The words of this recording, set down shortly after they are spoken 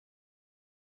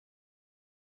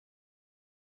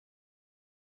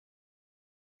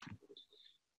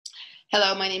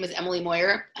Hello, my name is Emily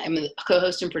Moyer. I'm the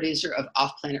co-host and producer of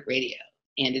Off Planet Radio,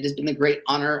 and it has been the great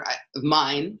honor of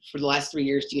mine for the last 3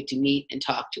 years to get to meet and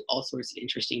talk to all sorts of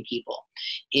interesting people.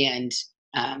 And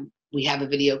we have a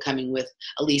video coming with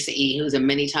Elisa E., who is a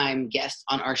many-time guest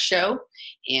on our show,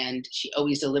 and she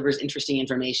always delivers interesting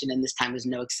information, and this time is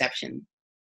no exception.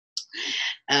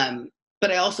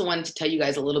 But I also wanted to tell you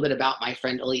guys a little bit about my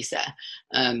friend Elisa.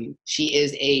 She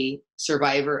is a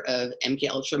survivor of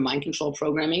MKULTRA mind control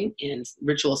programming and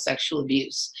ritual sexual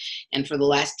abuse. And for the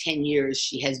last 10 years,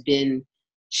 she has been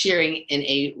sharing in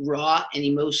a raw and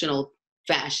emotional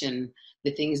fashion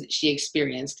the things that she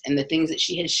experienced, and the things that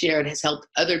she has shared has helped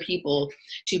other people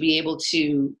to be able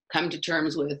to come to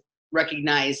terms with,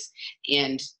 recognize,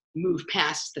 and move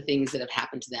past the things that have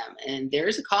happened to them. And there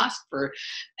is a cost for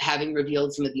having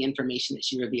revealed some of the information that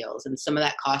she reveals. And some of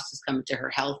that cost has come to her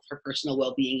health, her personal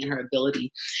well-being, and her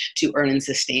ability to earn and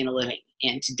sustain a living.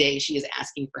 And today she is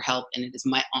asking for help, and it is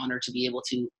my honor to be able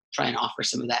to try and offer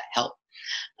some of that help.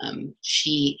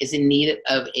 She is in need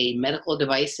of a medical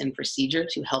device and procedure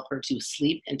to help her to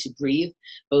sleep and to breathe.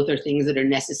 Both are things that are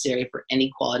necessary for any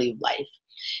quality of life.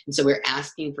 And so we're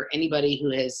asking for anybody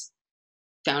who has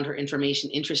found her information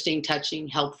interesting, touching,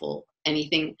 helpful,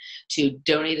 anything, to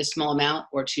donate a small amount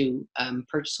or to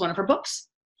purchase one of her books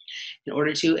in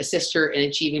order to assist her in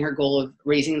achieving her goal of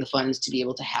raising the funds to be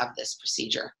able to have this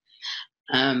procedure.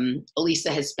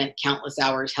 Elisa has spent countless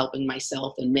hours helping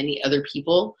myself and many other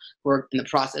people who are in the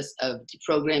process of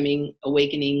deprogramming,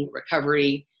 awakening,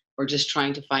 recovery, or just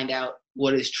trying to find out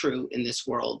what is true in this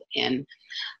world. And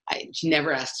she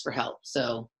never asks for help.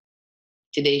 So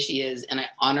today she is, and I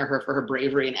honor her for her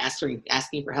bravery and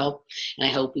asking for help. And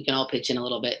I hope we can all pitch in a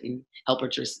little bit and help her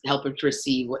to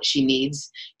receive what she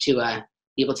needs to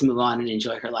be able to move on and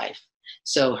enjoy her life.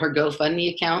 So her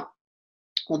GoFundMe account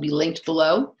will be linked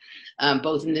below,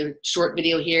 both in the short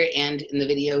video here and in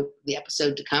the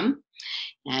episode to come.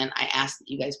 And I ask that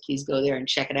you guys please go there and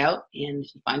check it out. And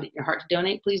if you find it in your heart to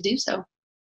donate, please do so.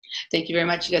 Thank you very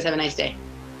much. You guys have a nice day.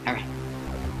 All right.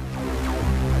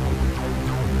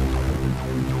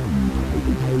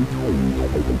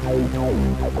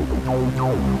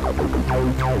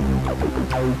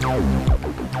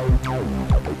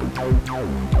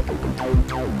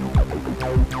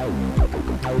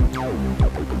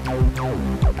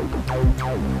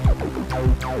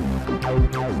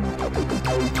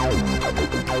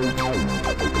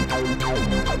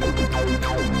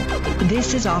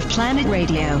 This is Off Planet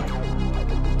Radio.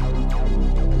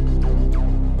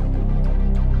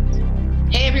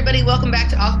 Hey everybody, welcome back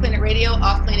to Off Planet Radio,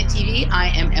 Off Planet TV. I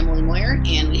am Emily Moyer,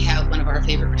 and we have one of our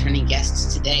favorite returning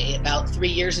guests today. About 3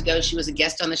 years ago, she was a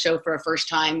guest on the show for a first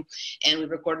time, and we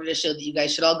recorded a show that you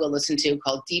guys should all go listen to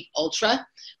called Deep Ultra,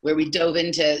 where we dove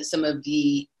into some of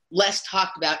the less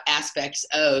talked about aspects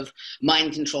of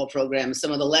mind control programs,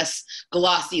 some of the less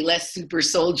glossy, less super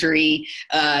soldiery,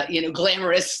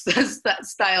 glamorous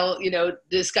style,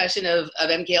 discussion of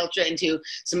MKUltra into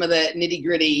some of the nitty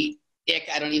gritty,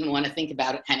 I don't even want to think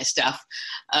about it kind of stuff.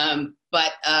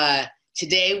 But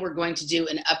today we're going to do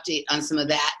an update on some of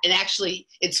that. And actually,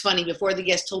 it's funny, before the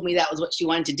guest told me that was what she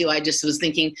wanted to do, I just was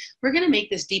thinking, we're going to make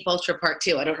this Deep Ultra Part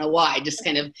 2. I don't know why, just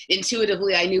kind of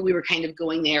intuitively, I knew we were kind of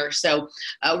going there. So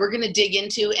we're going to dig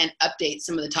into and update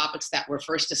some of the topics that were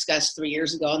first discussed 3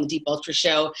 years ago on the Deep Ultra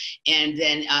show. And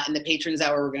then in the Patrons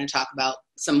Hour, we're going to talk about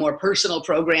some more personal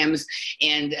programs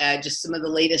and just some of the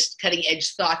latest cutting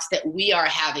edge thoughts that we are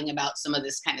having about some of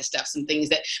this kind of stuff, some things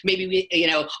that maybe we,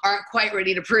 aren't quite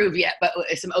ready to prove yet, but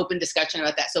some open discussion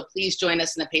about that. So please join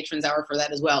us in the Patrons Hour for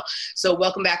that as well. So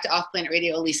welcome back to Off Planet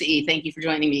Radio, Elisa E. Thank you for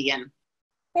joining me again.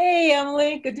 Hey,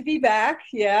 Emily, good to be back.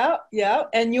 Yeah.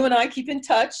 And you and I keep in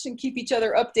touch and keep each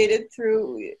other updated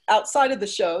through outside of the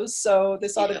shows. So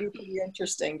this ought to be pretty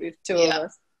interesting, the two of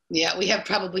us. Yeah, we have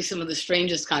probably some of the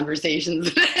strangest conversations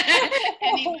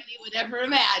anybody would ever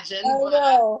imagine. I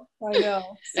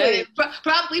know. We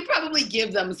probably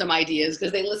give them some ideas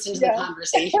because they listen to the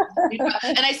conversation.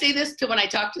 And I say this when I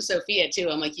talk to Sophia too.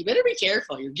 I'm like, you better be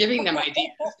careful. You're giving them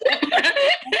ideas,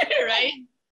 right?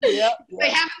 Yep. They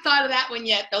haven't thought of that one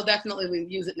yet. They'll definitely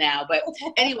use it now. But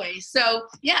anyway, so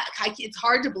yeah, it's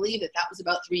hard to believe that was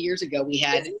about 3 years ago. We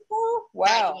had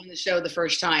on the show the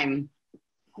first time.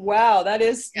 Wow,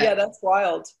 that's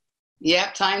wild.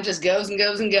 Yeah, time just goes and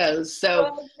goes and goes.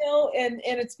 So, and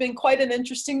it's been quite an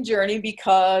interesting journey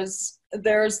because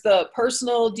there's the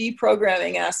personal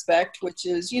deprogramming aspect, which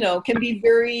is, can be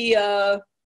very,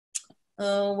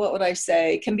 what would I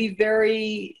say? Can be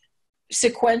very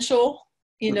sequential,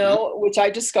 which I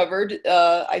discovered.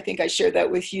 I think I shared that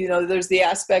with you. There's the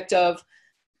aspect of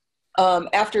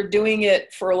after doing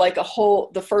it for like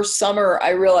the first summer,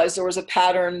 I realized there was a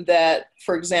pattern that,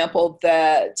 for example,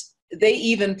 that they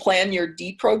even plan your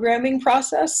deprogramming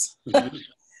process,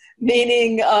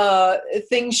 meaning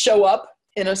things show up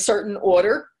in a certain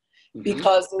order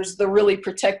because there's the really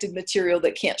protected material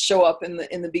that can't show up in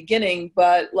the beginning,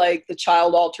 but like the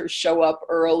child alters show up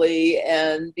early,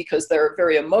 and because they're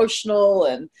very emotional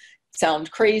and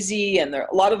sound crazy, and a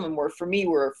lot of them were, for me,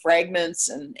 were fragments,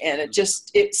 and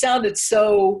it sounded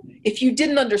so, if you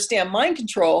didn't understand mind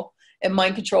control and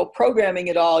mind control programming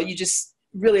at all, you just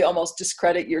really almost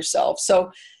discredit yourself.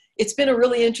 So it's been a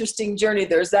really interesting journey.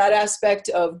 There's that aspect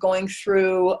of going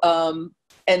through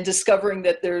and discovering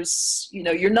that there's,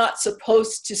 you're not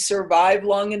supposed to survive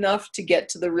long enough to get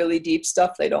to the really deep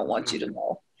stuff they don't want you to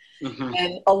know.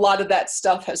 And a lot of that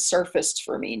stuff has surfaced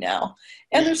for me now.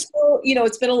 And there's still,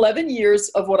 it's been 11 years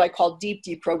of what I call deep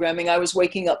deprogramming. I was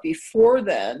waking up before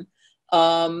then,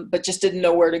 but just didn't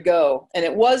know where to go. And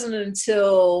it wasn't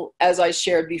until, as I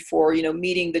shared before,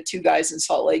 meeting the two guys in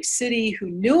Salt Lake City who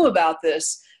knew about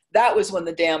this, that was when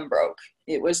the dam broke.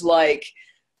 It was like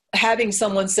having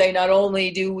someone say, not only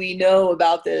do we know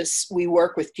about this, we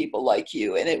work with people like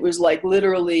you. And it was like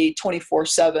literally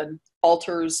 24/7.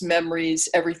 Alters, memories,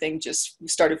 everything just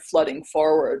started flooding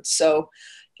forward. So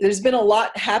there's been a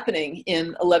lot happening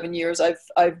in 11 years.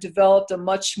 I've developed a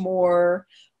much more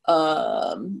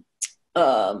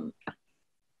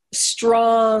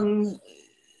strong,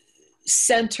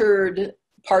 centered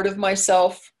part of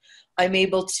myself. I'm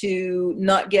able to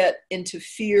not get into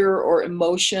fear or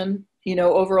emotion,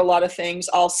 over a lot of things.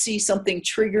 I'll see something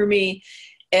trigger me,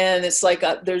 and it's like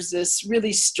there's this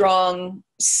really strong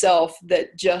self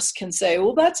that just can say,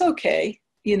 well, that's okay.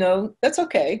 That's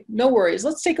okay. No worries.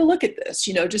 Let's take a look at this.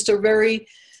 Just a very,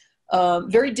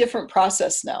 very different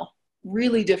process now.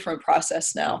 Really different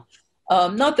process now.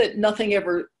 Not that nothing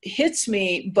ever hits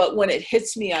me, but when it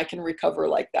hits me, I can recover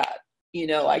like that.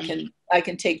 I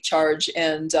can take charge,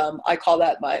 and I call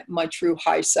that my true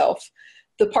high self,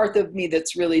 the part of me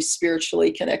that's really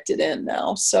spiritually connected in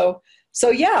now. So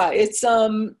yeah, it's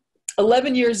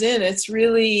 11 years in. It's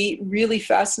really, really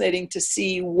fascinating to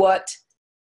see what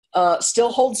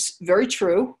still holds very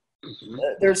true.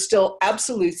 There's still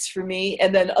absolutes for me,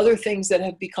 and then other things that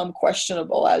have become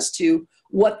questionable as to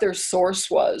what their source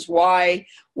was, why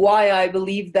I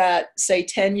believed that, say,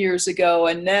 10 years ago,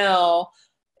 and now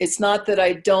it's not that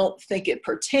I don't think it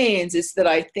pertains, it's that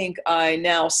I think I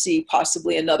now see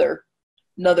possibly another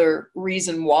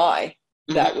reason why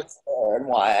that was there and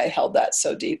why I held that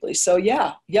so deeply. So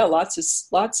yeah, lots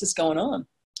is going on.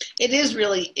 It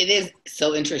is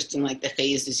so interesting, like the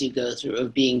phases you go through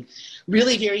of being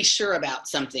really very sure about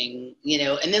something,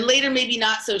 and then later maybe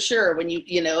not so sure when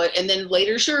and then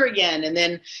later sure again. And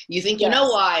then you think, you know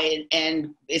why,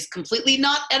 and it's completely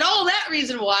not at all that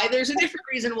reason why. There's a different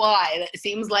reason why. And it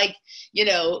seems like,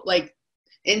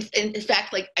 in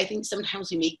fact, like, I think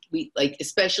sometimes we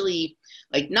especially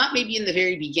like, not maybe in the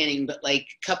very beginning, but like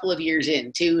a couple of years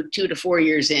in, 2 to 4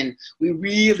 years in, we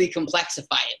really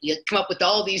complexify it. We come up with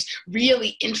all these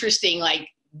really interesting, like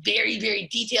very, very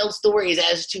detailed stories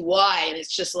as to why. And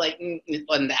it's just like, it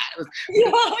wasn't that.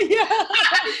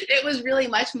 It was really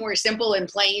much more simple and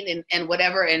plain and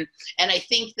whatever. And I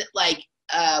think that like,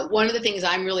 one of the things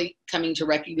I'm really coming to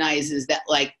recognize is that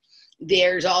like,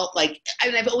 there's all like,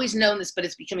 I've always known this, but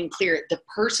it's becoming clear. The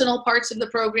personal parts of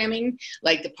the programming,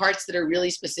 like the parts that are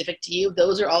really specific to you,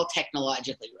 those are all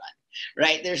technologically run,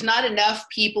 right? There's not enough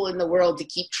people in the world to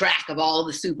keep track of all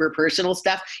the super personal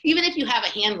stuff. Even if you have a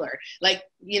handler, like,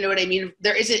 you know what I mean?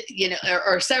 There isn't,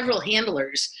 or several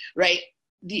handlers, right?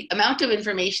 The amount of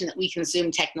information that we consume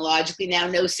technologically now,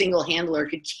 no single handler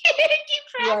could keep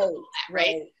track of all that,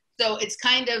 right? So it's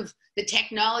kind of the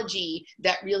technology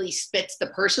that really spits the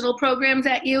personal programs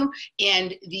at you,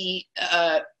 and the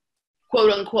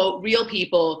quote unquote real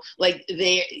people, like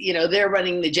they're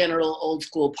running the general old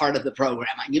school part of the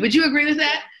program on you. Would you agree with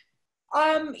that?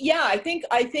 Yeah, I think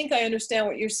I understand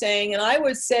what you're saying. And I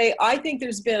would say, I think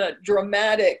there's been a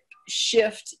dramatic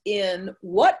shift in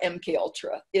what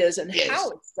MKUltra is and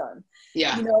how it's done.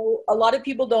 Yeah. A lot of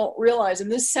people don't realize,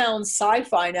 and this sounds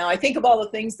sci-fi now. I think of all the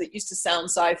things that used to sound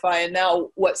sci-fi and now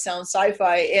what sounds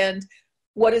sci-fi. And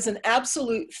what is an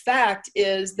absolute fact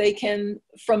is they can,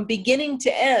 from beginning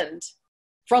to end,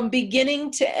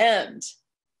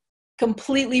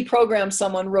 completely program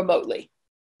someone remotely.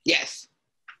 Yes.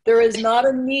 There is not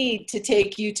a need to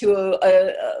take you to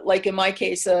like in my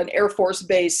case, an Air Force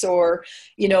base or,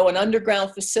 an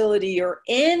underground facility or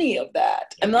any of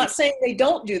that. I'm not saying they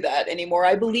don't do that anymore.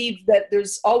 I believe that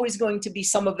there's always going to be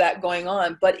some of that going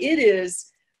on, but it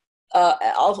is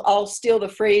I'll steal the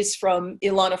phrase from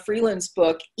Ilana Freeland's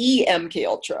book,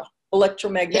 MKULTRA,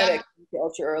 electromagnetic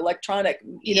MKULTRA, or electronic,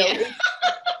 you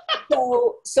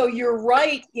know. So you're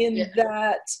right in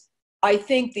that I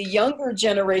think the younger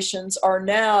generations are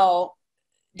now,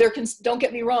 don't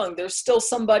get me wrong, there's still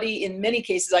somebody, in many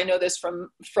cases, I know this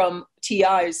from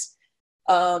TIs,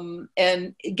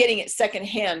 and getting it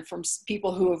secondhand from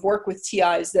people who have worked with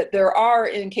TIs, that there are,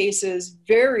 in cases,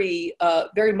 very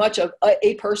much of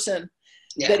a person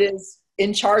that is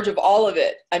in charge of all of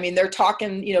it. I mean, they're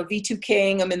talking, you know,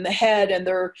 V2King them in the head, and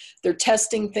they're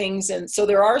testing things. And so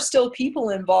there are still people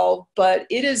involved, but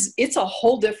it's a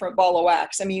whole different ball of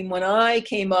wax. I mean, when I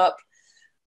came up,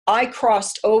 I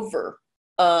crossed over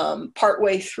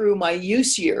partway through my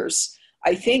use years.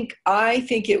 I think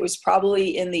it was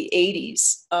probably in the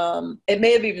 80s. It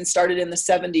may have even started in the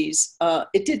 70s.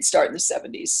 It did start in the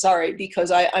 70s, sorry,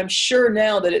 because I'm sure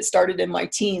now that it started in my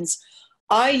teens.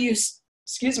 I used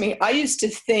to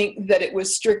think that it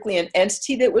was strictly an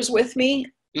entity that was with me.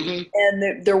 Mm-hmm.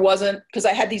 And there wasn't, because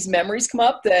I had these memories come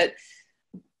up that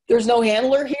there's no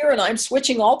handler here, and I'm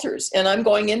switching alters and I'm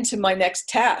going into my next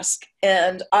task.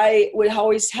 And I would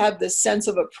always have this sense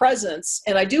of a presence.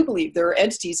 And I do believe there are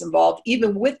entities involved,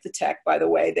 even with the tech, by the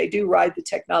way. They do ride the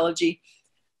technology.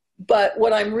 But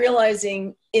what I'm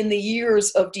realizing in the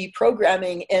years of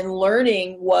deprogramming and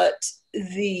learning what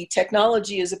the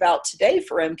technology is about today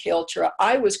for MKUltra,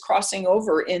 I was crossing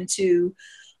over into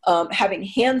having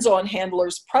hands-on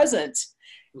handlers present,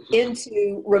 mm-hmm.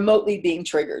 into remotely being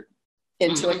triggered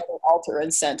into mm-hmm. another alter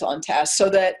and sent on task. So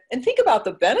that, and think about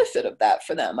the benefit of that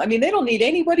for them. I mean, they don't need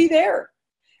anybody there.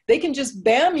 They can just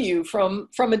bam you from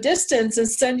a distance and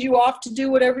send you off to do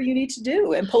whatever you need to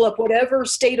do and pull up whatever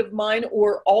state of mind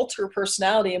or alter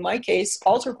personality, in my case,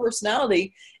 alter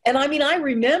personality. And I mean, I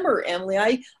remember, Emily,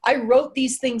 I wrote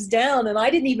these things down and I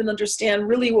didn't even understand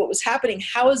really what was happening.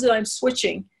 How is it I'm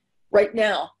switching right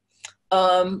now?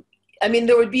 I mean,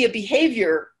 there would be a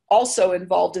behavior also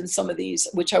involved in some of these,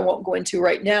 which I won't go into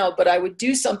right now, but I would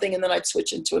do something and then I'd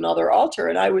switch into another alter.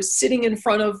 And I was sitting in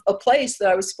front of a place that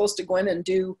I was supposed to go in and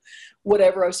do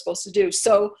whatever I was supposed to do.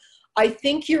 So I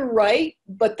think you're right,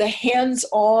 but the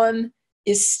hands-on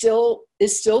is still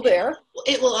there.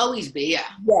 It will always be, yeah.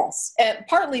 Yes, and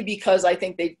partly because I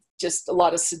think they just, a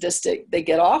lot of sadistic, they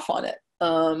get off on it.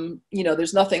 You know,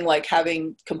 there's nothing like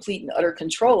having complete and utter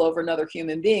control over another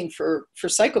human being for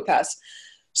psychopaths.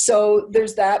 So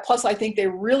there's that. Plus, I think they're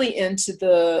really into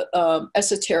the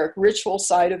esoteric ritual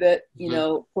side of it, you mm-hmm.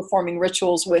 know, performing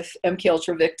rituals with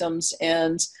MKUltra victims.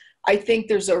 And I think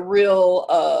there's a real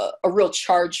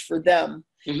charge for them.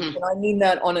 Mm-hmm. And I mean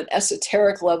that on an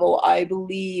esoteric level. I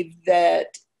believe that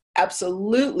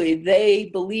absolutely they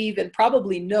believe and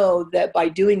probably know that by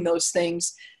doing those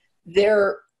things,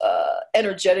 they're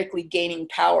energetically gaining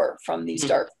power from these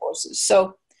mm-hmm. dark forces.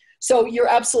 So you're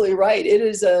absolutely right. It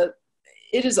is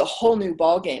a whole new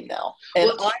ballgame now.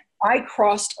 And well, I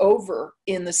crossed over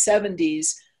in the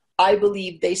 70s. I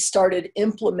believe they started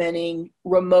implementing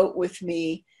remote with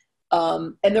me.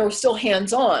 And there were still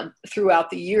hands-on throughout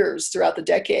the years, throughout the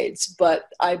decades. But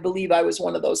I believe I was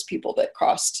one of those people that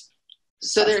crossed.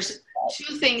 So there's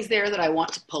two things there that I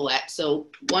want to pull at. So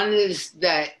one is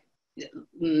that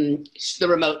the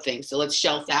remote thing. So let's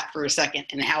shelf that for a second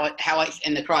and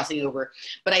and the crossing over.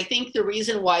 But I think the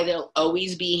reason why they'll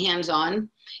always be hands-on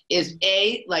is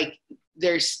like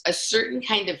there's a certain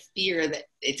kind of fear that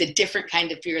it's a different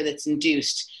kind of fear that's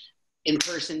induced in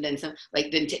person than some,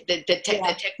 like the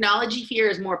technology fear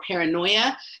is more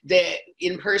paranoia. The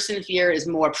in-person fear is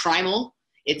more primal.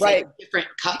 It's right. Like different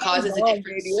causes a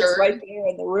different surge. Right there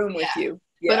in the room with you.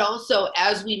 Yeah. But also,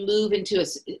 as we move into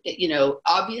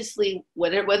obviously,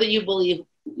 whether you believe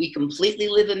we completely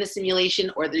live in a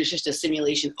simulation or there's just a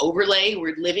simulation overlay,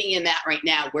 we're living in that right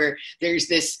now, where there's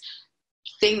this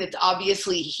thing that's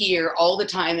obviously here all the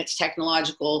time. It's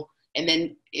technological, and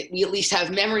then we at least have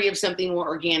memory of something more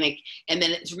organic, and then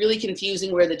it's really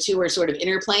confusing where the two are sort of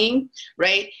interplaying,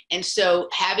 right? And so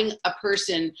having a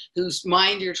person whose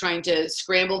mind you're trying to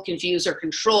scramble, confuse, or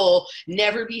control,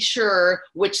 never be sure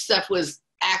which stuff was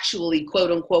actually quote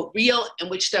unquote real and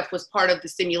which stuff was part of the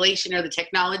simulation or the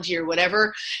technology or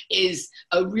whatever, is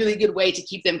a really good way to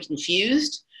keep them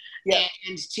confused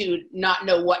and to not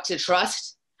know what to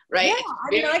trust, right? Yeah, I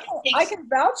mean, I can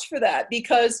vouch for that,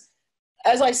 because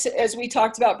as we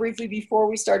talked about briefly before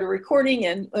we started recording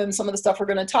and some of the stuff we're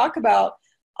going to talk about,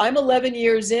 I'm 11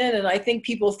 years in, and I think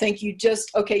people think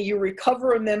you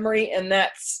recover a memory and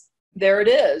there it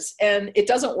is. And it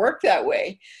doesn't work that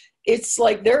way. It's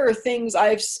like there are things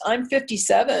I'm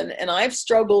 57 and I've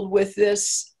struggled with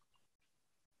this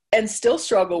and still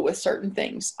struggle with certain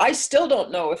things. I still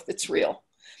don't know if it's real,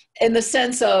 in the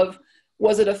sense of,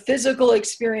 was it a physical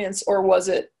experience or was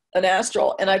it an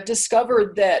astral? And I've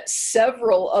discovered that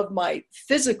several of my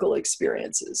physical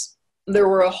experiences, there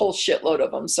were a whole shitload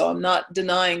of them, so I'm not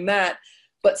denying that,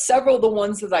 but several of the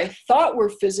ones that I thought were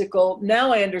physical,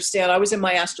 now I understand I was in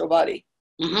my astral body.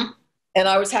 Mm-hmm. And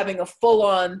I was having a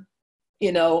full-on,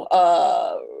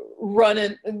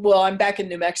 running. Well, I'm back in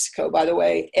New Mexico, by the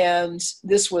way. And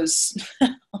this was,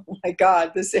 oh my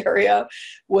God, this area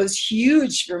was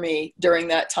huge for me during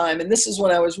that time. And this is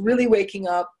when I was really waking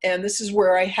up. And this is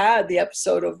where I had the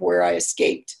episode of where I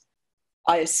escaped.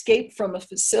 I escaped from a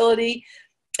facility.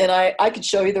 And I could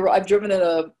show you I've driven it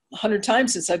 100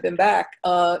 times since I've been back.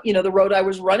 The road I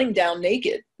was running down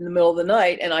naked in the middle of the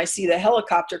night. And I see the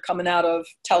helicopter coming out of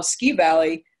Taos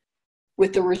Valley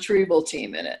with the retrieval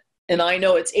team in it. And I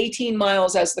know it's 18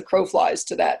 miles as the crow flies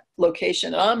to that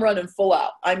location. And I'm running full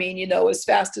out. I mean, as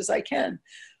fast as I can.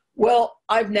 Well,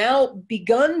 I've now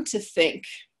begun to think,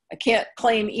 I can't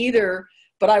claim either,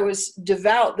 but I was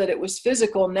devout that it was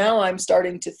physical. Now I'm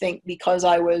starting to think, because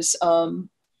I was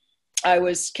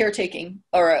caretaking,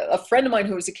 or a friend of mine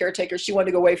who was a caretaker, she wanted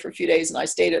to go away for a few days and I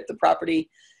stayed at the property.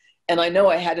 And I know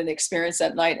I had an experience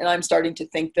that night, and I'm starting to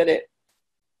think that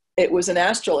it was an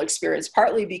astral experience,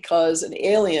 partly because an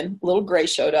alien, little gray,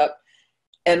 showed up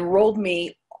and rolled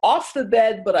me off the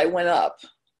bed, but I went up.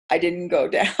 I didn't go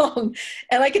down.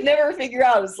 And I could never figure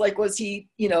out, it's like, was he,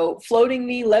 floating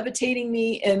me, levitating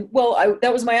me? And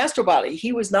that was my astral body.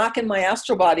 He was knocking my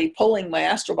astral body, pulling my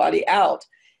astral body out,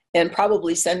 and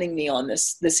probably sending me on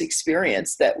this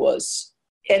experience that was,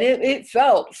 and it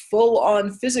felt full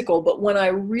on physical. But when I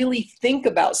really think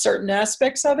about certain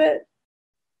aspects of it,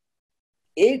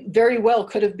 it very well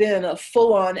could have been a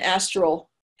full-on astral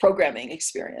programming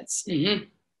experience. Mm-hmm.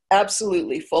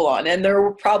 Absolutely full-on. And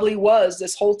there probably was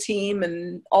this whole team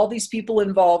and all these people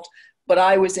involved, but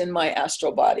I was in my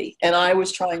astral body and I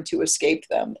was trying to escape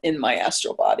them in my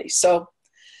astral body. So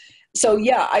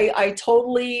yeah, I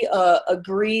totally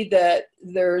agree that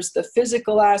there's the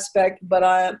physical aspect, but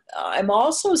I'm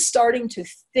also starting to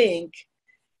think,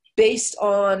 based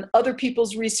on other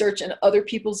people's research and other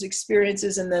people's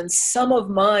experiences, and then some of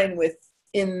mine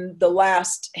within the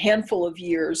last handful of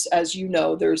years. As you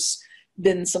know, there's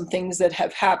been some things that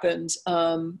have happened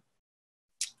in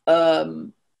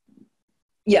the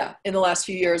last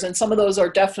few years. And some of those are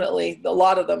definitely, a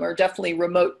lot of them are definitely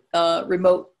remote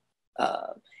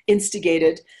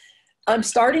instigated. I'm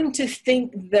starting to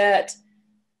think that,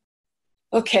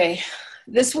 okay,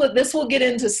 this will get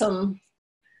into some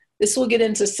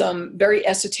very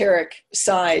esoteric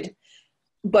side,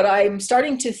 but I'm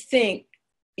starting to think,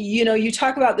 you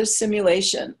talk about this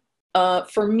simulation.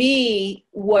 For me,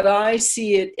 what I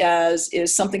see it as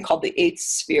is something called the eighth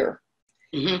sphere.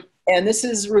 Mm-hmm. And this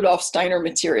is Rudolph Steiner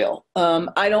material.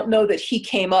 I don't know that he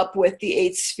came up with the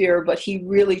eighth sphere, but he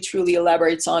really, truly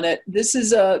elaborates on it.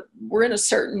 We're in a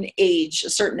certain age, a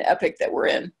certain epoch that we're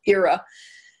in, era.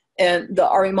 And the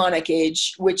Hr1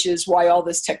 age, which is why all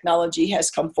this technology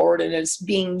has come forward and is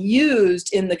being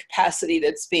used in the capacity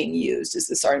that's being used, is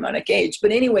this Hr1 age.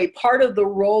 But anyway, part of the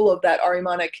role of that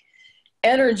Hr1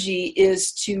 energy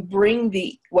is to bring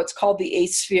what's called the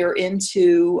eighth sphere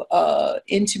into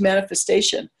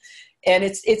manifestation. And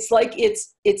it's like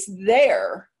it's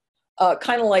there,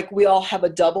 kind of like we all have a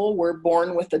double. We're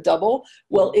born with a double.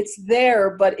 Well, it's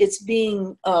there, but it's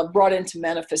being brought into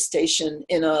manifestation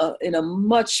in a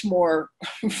much more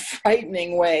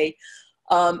frightening way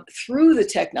through the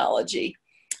technology.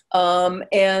 When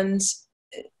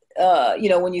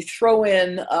you throw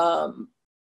in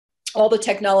all the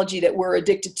technology that we're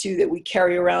addicted to, that we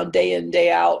carry around day in, day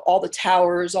out, all the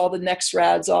towers, all the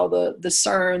NextRads, all the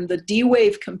CERN, the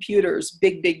D-Wave computers,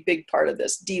 big part of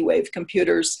this, D-Wave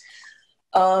computers.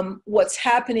 What's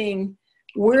happening,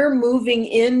 we're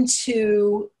moving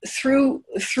through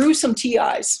some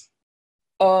TIs.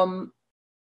 I'm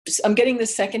getting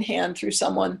this secondhand through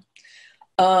someone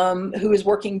who is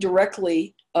working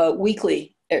directly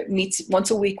weekly. It meets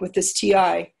once a week with this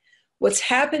TI. What's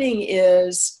happening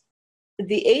is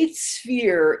the eighth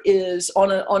sphere is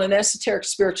on an esoteric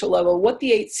spiritual level. What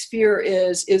the eighth sphere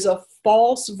is a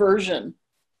false version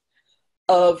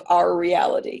of our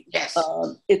reality. Yes.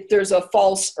 There's a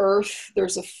false earth,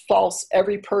 there's a false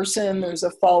every person, there's a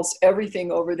false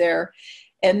everything over there.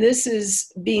 And this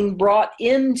is being brought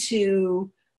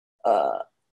into a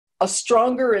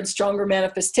stronger and stronger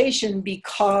manifestation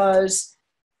because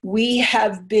we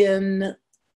have been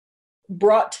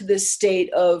brought to this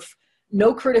state of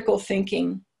no critical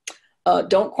thinking,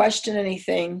 don't question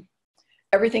anything,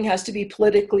 everything has to be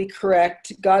politically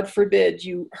correct. God forbid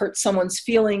you hurt someone's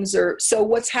feelings. Or so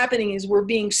what's happening is we're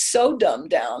being so dumbed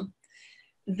down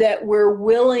that we're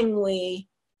willingly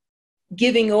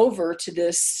giving over to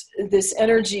this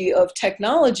energy of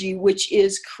technology, which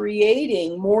is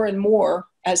creating more and more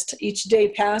as each day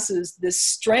passes, this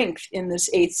strength in this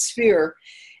eighth sphere.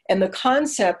 And the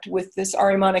concept with this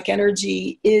Ahrimanic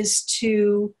energy is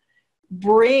to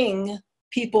bring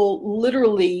people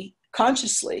literally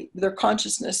consciously, their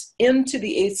consciousness into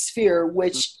the eighth sphere,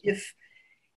 which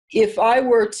if I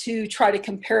were to try to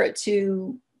compare it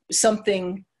to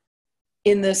something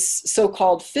in this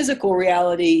so-called physical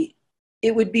reality,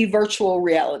 it would be virtual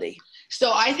reality.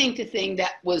 So I think the thing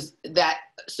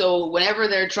so whenever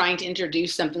they're trying to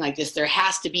introduce something like this, there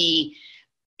has to be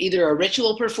either a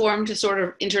ritual performed to sort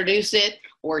of introduce it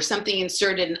or something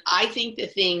inserted. And I think the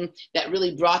thing that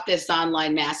really brought this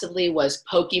online massively was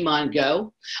Pokemon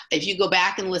Go. If you go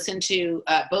back and listen to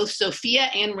both Sophia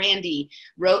and Randy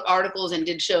wrote articles and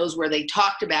did shows where they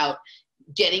talked about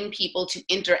getting people to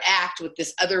interact with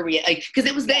this other because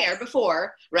it was there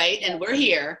before, right? And we're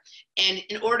here. And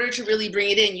in order to really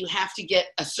bring it in, you have to get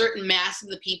a certain mass of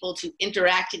the people to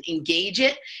interact and engage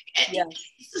it. Yeah.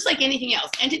 It's just like anything else.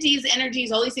 Entities,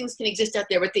 energies, all these things can exist out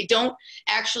there, but they don't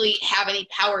actually have any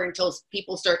power until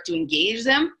people start to engage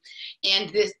them. And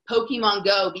this Pokemon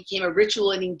Go became a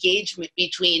ritual and engagement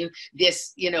between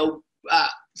this,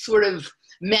 sort of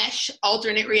mesh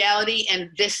alternate reality and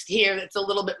this here that's a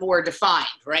little bit more defined,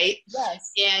 right?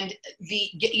 Yes. And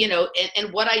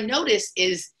and what I noticed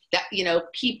is that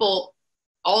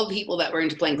all the people that were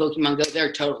into playing Pokemon Go,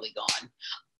 they're totally gone.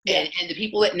 Yeah. And the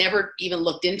people that never even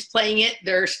looked into playing it,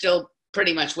 they're still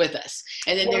pretty much with us.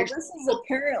 And then this is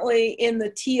apparently in the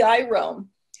TI realm.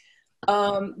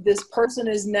 This person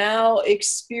is now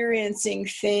experiencing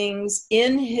things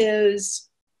in his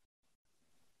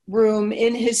room,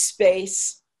 in his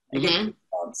space.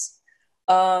 Because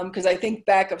I think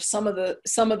back of some of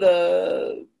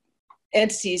the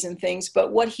entities and things,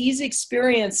 but what he's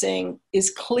experiencing is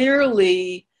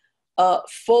clearly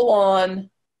full-on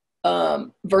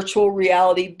virtual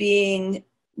reality being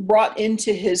brought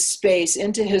into his space,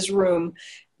 into his room,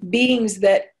 beings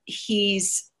that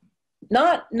he's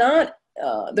not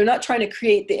they're not trying to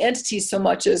create the entities so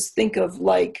much as think of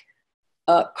like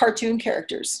cartoon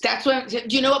characters. That's what. Do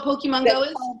you know what Pokemon Go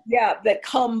is? That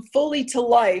come fully to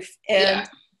life, and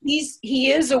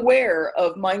he is aware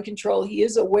of mind control. He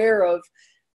is aware of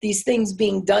these things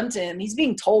being done to him. He's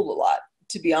being told a lot,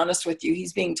 to be honest with you.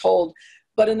 He's being told.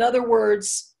 But in other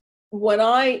words, when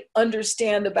I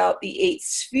understand about the eighth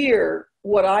sphere,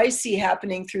 what I see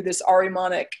happening through this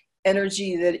Ahrimanic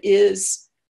energy that is,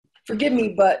 forgive me,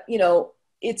 but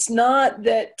it's not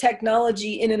that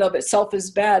technology in and of itself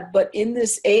is bad, but in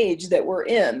this age that we're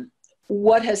in,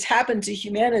 what has happened to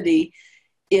humanity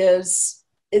is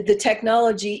the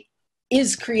technology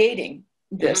is creating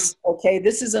this, okay?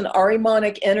 This is an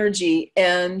Ahrimanic energy,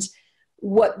 and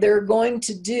what they're going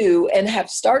to do and have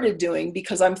started doing,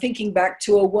 because I'm thinking back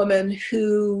to a woman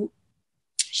who,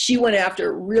 she went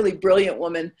after, a really brilliant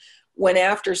woman, went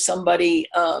after somebody,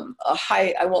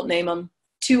 I won't name them,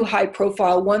 two high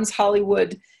profile. One's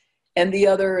Hollywood and the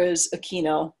other is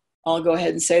Aquino. I'll go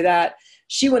ahead and say that.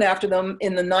 She went after them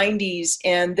in the 90s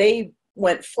and they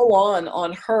went full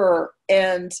on her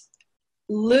and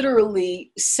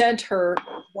literally sent her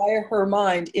via her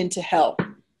mind into hell.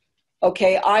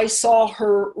 Okay, I saw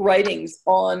her writings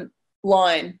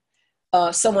online.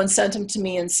 Someone sent them to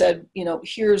me and said,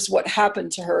 here's what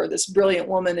happened to her. This brilliant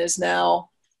woman is now,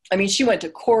 she went to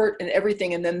court and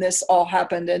everything, and then this all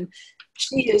happened, and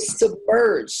she is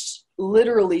submerged,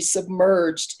 literally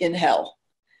submerged in hell.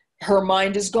 Her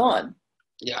mind is gone.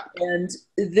 Yeah. And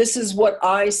this is what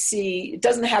I see. It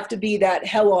doesn't have to be that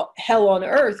hell on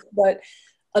earth, but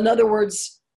in other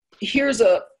words, here's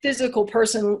a physical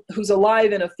person who's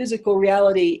alive in a physical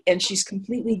reality, and she's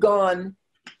completely gone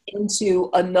into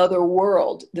another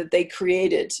world that they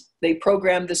created. They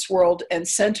programmed this world and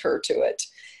sent her to it.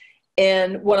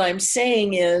 And what I'm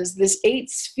saying is this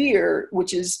eighth sphere,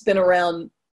 which has been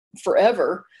around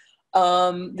forever,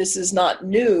 this is not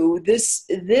new. This,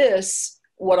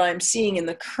 what I'm seeing in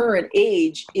the current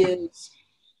age is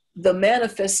the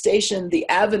manifestation, the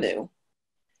avenue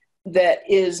that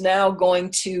is now going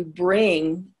to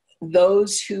bring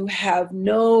those who have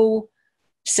no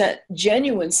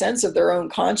genuine sense of their own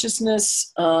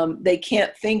consciousness. They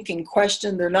can't think and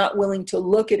question. They're not willing to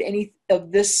look at any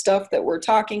of this stuff that we're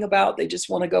talking about. They just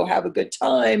want to go have a good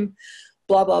time,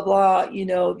 blah, blah, blah.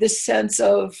 This sense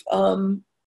of, I'm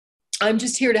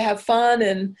just here to have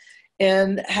fun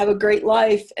and have a great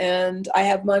life, and I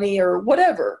have money or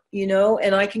whatever, you know,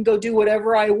 and I can go do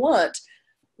whatever I want.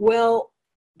 Well,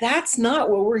 that's not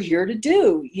what we're here to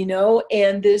do, you know,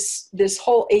 and this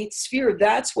whole eighth sphere,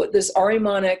 that's what this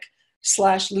Ahrimanic /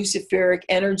 Luciferic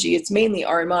energy, it's mainly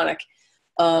Ahrimanic.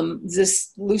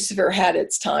 This Lucifer had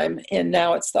its time, and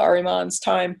now it's the Ahriman's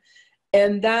time.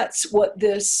 And that's what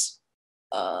this,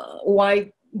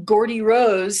 why Gordy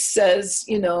Rose says,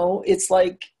 you know, it's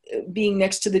like being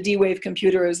next to the D-Wave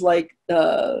computer is like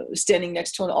standing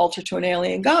next to an altar to an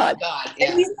alien god. Yeah.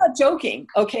 And he's not joking,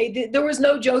 okay? There was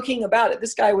no joking about it.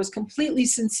 This guy was completely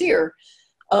sincere.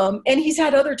 And he's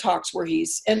had other talks where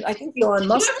and I think Elon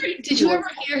Musk. Did you ever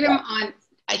hear him on?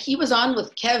 He was on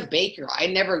with Kev Baker. I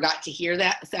never got to hear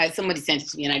that. Somebody sent it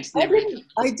to me, and I just never.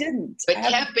 I didn't. But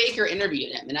Kev Baker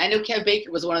interviewed him, and I know Kev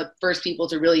Baker was one of the first people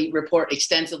to really report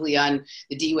extensively on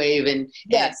the D-Wave and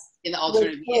in the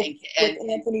alternative being. With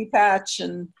Anthony Patch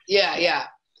and. Yeah.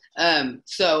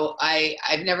 So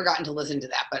I've never gotten to listen to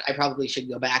that, but I probably should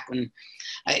go back when.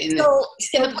 In the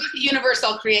pocket universe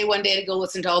I'll create one day to go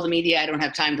listen to all the media I don't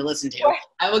have time to listen to. Right.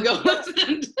 I will go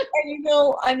listen. And you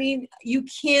know, I mean, you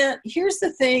can't. Here's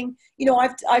the thing. You know,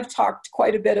 I've talked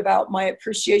quite a bit about my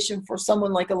appreciation for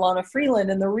someone like Alana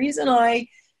Freeland, and the reason I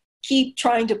keep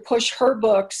trying to push her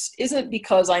books isn't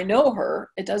because I know her.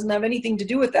 It doesn't have anything to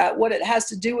do with that. What it has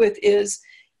to do with is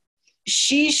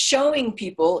she's showing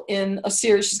people in a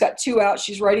series. She's got 2 out.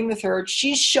 She's writing the 3rd.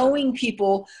 She's showing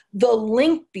people the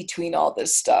link between all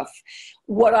this stuff.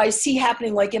 What I see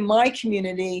happening, like in my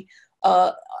community,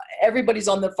 everybody's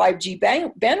on the 5G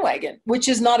bandwagon, which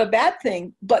is not a bad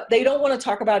thing, but they don't want to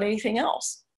talk about anything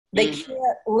else. They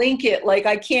can't link it. Like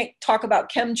I can't talk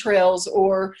about chemtrails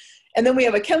and then we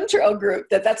have a chemtrail group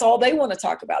that's all they want to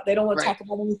talk about. They don't want to talk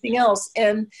about anything else.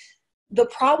 And the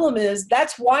problem is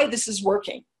that's why this is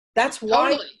working. That's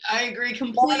why I agree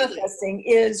completely. Manifesting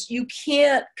is you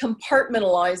can't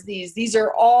compartmentalize these. These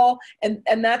are all, and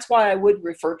that's why I would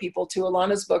refer people to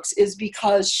Alana's books, is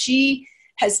because she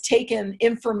has taken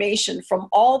information from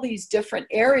all these different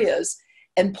areas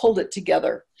and pulled it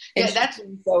together. And that's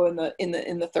so in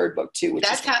the 3rd book too. Which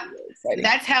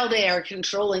that's how they are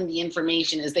controlling the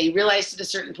information. Is they realize at a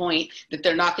certain point that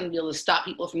they're not going to be able to stop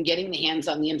people from getting the hands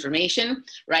on the information,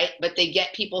 right? But they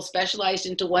get people specialized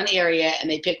into one area, and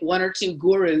they pick 1 or 2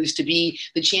 gurus to be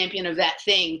the champion of that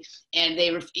thing, and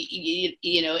they,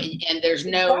 you know, and there's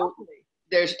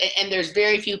there's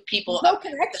very few people. There's no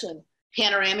connection.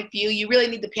 Panoramic view. You really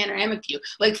need the panoramic view.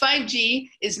 Like 5G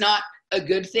is not a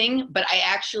good thing, but I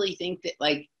actually think that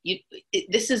like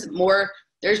this is more.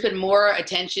 There's been more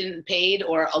attention paid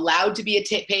or allowed to be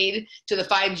paid to the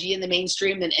 5G in the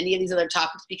mainstream than any of these other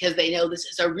topics, because they know this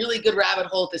is a really good rabbit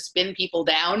hole to spin people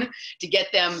down, to get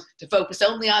them to focus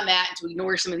only on that and to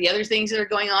ignore some of the other things that are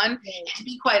going on. Right. And to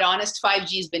be quite honest,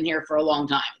 5G has been here for a long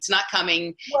time. It's not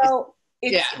coming. Well,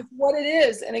 it's what it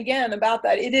is. And again, about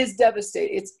that, it is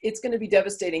devastating. It's going to be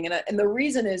devastating. And the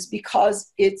reason is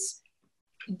because it's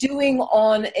doing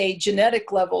on a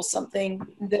genetic level something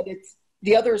that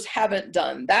the others haven't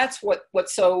done. That's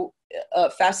what's so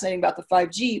fascinating about the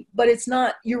 5G. But it's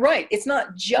not, you're right, it's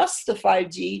not just the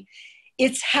 5G.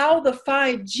 It's how the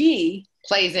 5G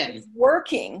plays in, is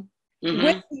working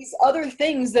with these other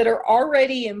things that are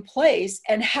already in place,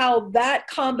 and how that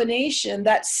combination,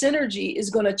 that synergy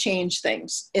is going to change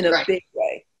things in a big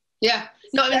way. Yeah.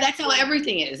 No, I mean, that's how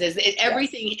everything is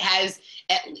everything has,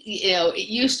 you know, it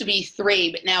used to be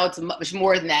 3, but now it's much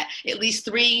more than that. At least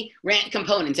 3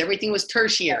 components. Everything was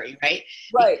tertiary, right?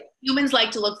 Right. Humans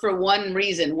like to look for one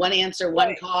reason, one answer,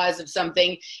 one cause of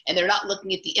something, and they're not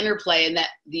looking at the interplay, and that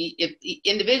if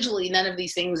individually none of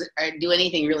these things do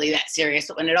anything really that serious.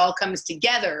 But when it all comes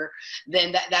together,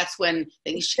 then that's when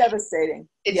things it's devastating.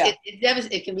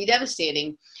 It can be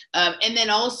devastating. And then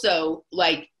also,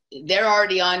 like, they're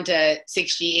already on to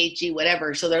 6G, 8G,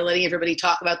 whatever. So they're letting everybody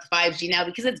talk about the 5G now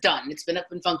because it's done. It's been up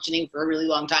and functioning for a really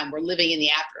long time. We're living in the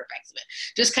after effects of it.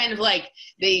 Just kind of like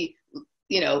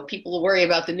people worry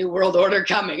about the New World Order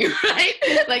coming, right?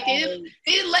 Like they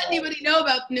didn't let anybody know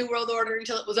about the New World Order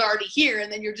until it was already here.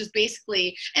 And then you're just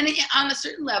basically, and on a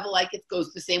certain level, like it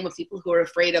goes the same with people who are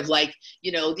afraid of, like,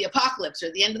 you know, the apocalypse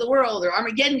or the end of the world or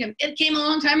Armageddon. It came a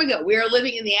long time ago. We are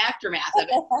living in the aftermath of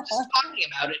it. We're just talking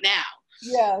about it now.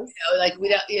 Yes. You know, like we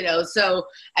don't, you know, so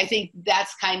I think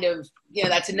that's kind of, you know,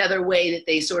 that's another way that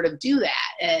they sort of do that.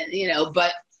 And, you know,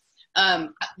 but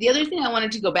the other thing I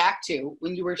wanted to go back to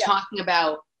when you were talking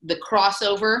about the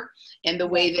crossover and the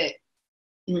way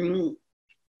that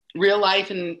real life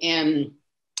and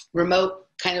remote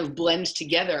kind of blend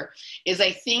together is,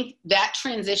 I think that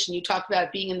transition you talked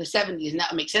about being in the 70s, and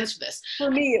that would make sense for this. For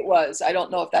me, it was. I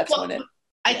don't know if that's when it.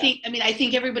 I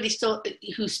think everybody still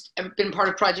who's been part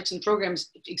of projects and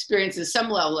programs experiences some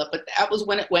level of it, but that was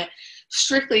when it went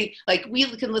strictly, like we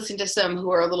can listen to some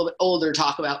who are a little bit older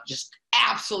talk about just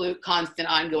absolute constant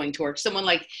ongoing torture. Someone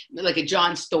like a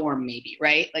John Storm maybe,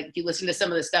 right? Like if you listen to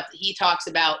some of the stuff that he talks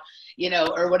about, you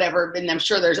know, or whatever, and I'm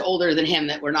sure there's older than him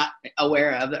that we're not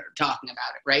aware of that are talking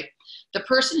about it, right? The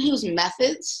person whose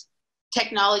methods,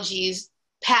 technologies,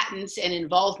 patents, and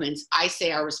involvements I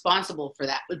say are responsible for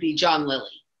that would be John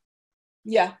Lilly.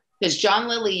 Yeah. Because John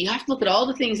Lilly, you have to look at all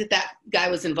the things that guy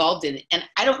was involved in. And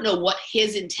I don't know what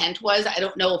his intent was. I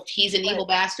don't know if he's an evil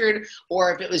bastard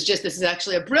or if it was just, this is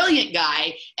actually a brilliant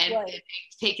guy and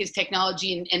take his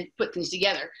technology and put things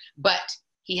together. But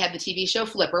he had the TV show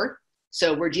Flipper.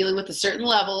 So we're dealing with a certain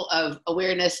level of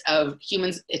awareness of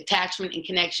humans' attachment and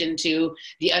connection to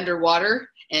the underwater,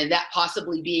 and that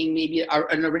possibly being maybe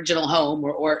an original home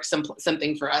or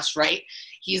something for us, right?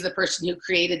 He's the person who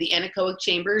created the anechoic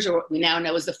chambers, or what we now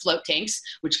know as the float tanks,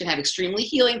 which can have extremely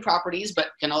healing properties,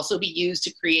 but can also be used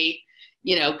to create,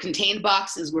 you know, contained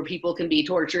boxes where people can be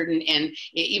tortured and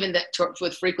even that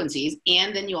with frequencies.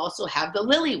 And then you also have the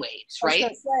Lilly waves, right? I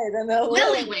was gonna say, the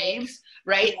Lilly waves,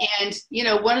 right? Yeah. And, you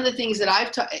know, one of the things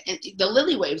that the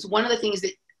Lilly waves, one of the things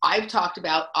that I've talked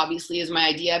about, obviously, is my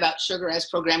idea about sugar as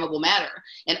programmable matter.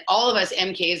 And all of us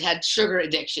MKs had sugar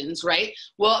addictions, right?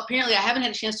 Well, apparently I haven't had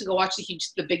a chance to go watch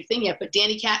the big thing yet, but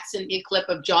Danny Katz sent me a clip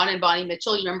of John and Bonnie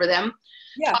Mitchell. You remember them?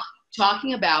 Yeah.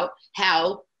 Talking about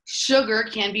how sugar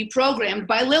can be programmed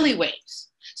by Lilly waves.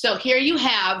 So here you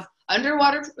have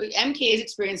underwater MKs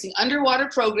experiencing underwater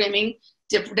programming,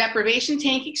 deprivation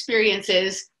tank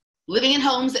experiences, living in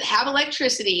homes that have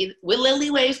electricity with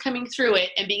Lilly waves coming through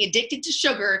it and being addicted to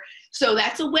sugar. So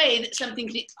that's a way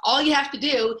that all you have to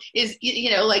do is, you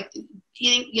know, like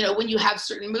eating, you know, when you have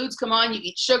certain moods come on, you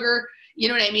eat sugar, you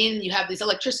know what I mean? You have this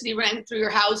electricity running through your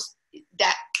house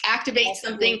that activates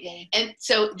something. And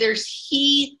so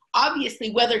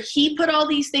obviously, whether he put all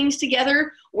these things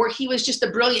together or he was just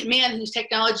a brilliant man whose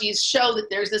technologies show that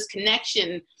there's this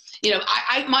connection, you know,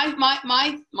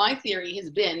 my theory has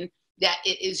been that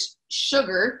it is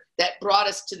sugar that brought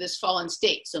us to this fallen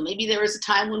state. So maybe there was a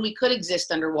time when we could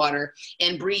exist underwater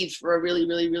and breathe for a really,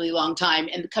 really, really long time.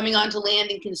 And coming onto land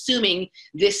and consuming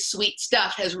this sweet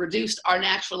stuff has reduced our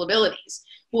natural abilities.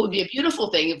 Well, it would be a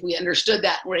beautiful thing if we understood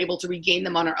that and we're able to regain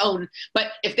them on our own. But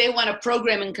if they want to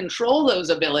program and control those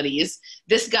abilities,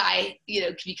 this guy, you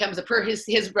know, becomes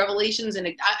his revelations. And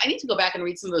I need to go back and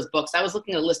read some of those books. I was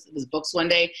looking at a list of his books one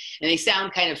day, and they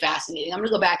sound kind of fascinating. I'm going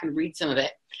to go back and read some of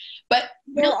it. But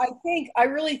no, I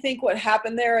really think what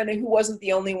happened there, and who wasn't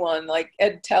the only one, like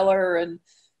Ed Teller and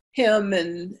him,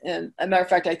 and as a matter of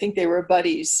fact, I think they were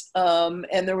buddies. And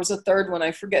there was a third one,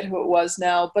 I forget who it was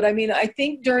now. But I mean, I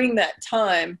think during that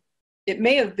time, it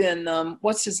may have been,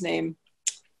 what's his name?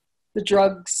 The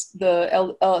drugs, the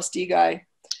LSD guy.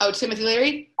 Oh, Timothy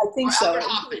Leary? I think so.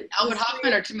 Albert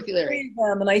Hoffman or Timothy Leary?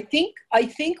 And I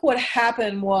think what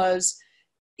happened was,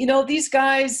 you know, these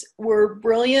guys were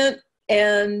brilliant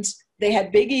and they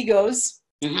had big egos.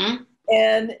 Mm-hmm.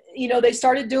 And, you know, they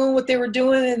started doing what they were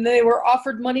doing and they were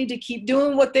offered money to keep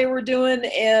doing what they were doing.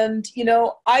 And, you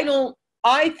know,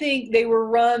 I think they were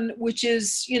run, which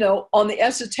is, you know, on the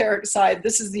esoteric side,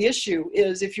 this is the issue,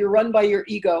 is if you're run by your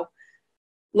ego,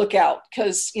 look out,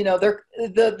 because, you know,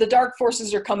 the dark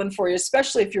forces are coming for you,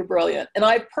 especially if you're brilliant. And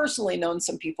I've personally known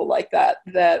some people like that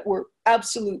were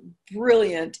absolute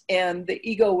brilliant, and the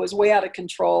ego was way out of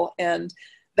control, and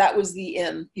that was the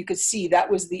in. You could see that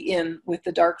was the in with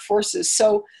the dark forces.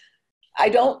 So I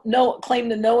don't claim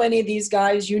to know any of these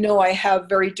guys. You know, I have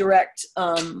very direct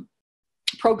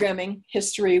programming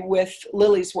history with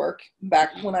Lilly's work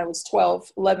back when I was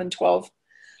 11, 12.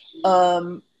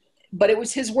 But it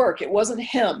was his work. It wasn't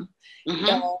him.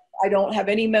 Mm-hmm. I don't have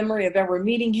any memory of ever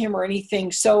meeting him or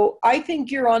anything. So I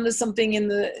think you're onto something in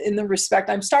the respect.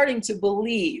 I'm starting to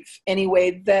believe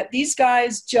anyway that these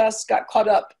guys just got caught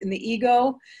up in the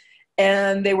ego,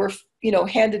 and they were, you know,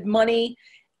 handed money.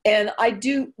 And I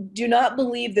do not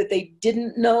believe that they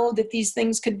didn't know that these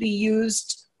things could be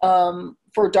used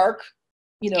for dark,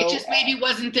 you know. It just maybe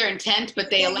wasn't their intent, but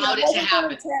they allowed it to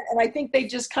happen. And I think they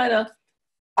just kind of,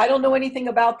 I don't know anything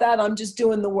about that. I'm just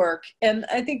doing the work. And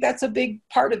I think that's a big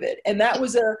part of it. And that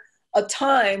was a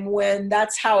time when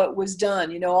that's how it was done.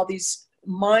 You know, all these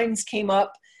minds came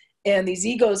up and these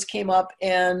egos came up,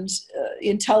 and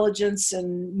intelligence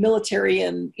and military,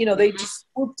 and, you know, they just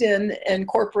swooped in, and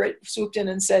corporate swooped in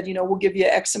and said, you know, we'll give you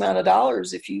X amount of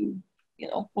dollars if you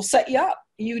know, we'll set you up.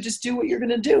 You just do what you're going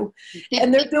to do.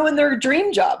 And they're doing their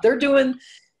dream job. They're doing,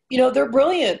 you know, they're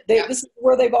brilliant. Yeah. This is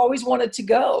where they've always wanted to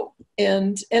go.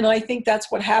 And I think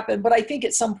that's what happened. But I think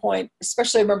at some point,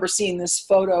 especially I remember seeing this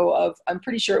photo of, I'm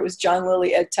pretty sure it was John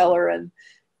Lilly, Ed Teller, and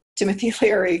Timothy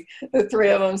Leary, the three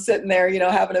of them sitting there, you know,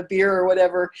 having a beer or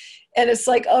whatever. And it's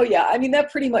like, oh yeah, I mean,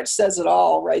 that pretty much says it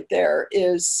all right there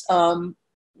is,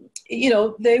 you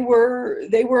know, they were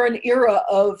an era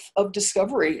of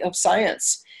discovery of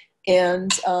science.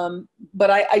 And,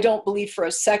 but I don't believe for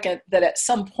a second that at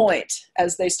some point,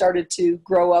 as they started to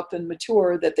grow up and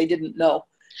mature, that they didn't know.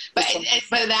 But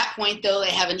at that point, though, they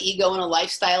have an ego and a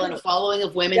lifestyle and a following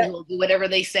of women who will do whatever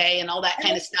they say and all that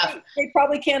kind of stuff. They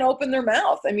probably can't open their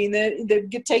mouth. I mean, they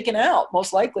get taken out.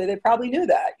 Most likely, they probably knew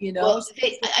that. You know. Well,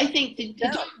 I think.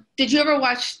 Did you ever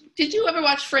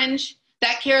watch Fringe?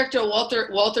 That character,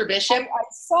 Walter Bishop. I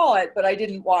saw it, but I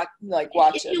didn't watch it.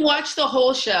 If you watch the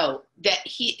whole show,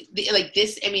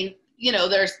 I mean, you know,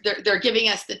 they're giving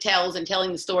us the tells and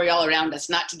telling the story all around us,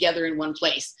 not together in one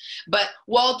place. But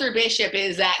Walter Bishop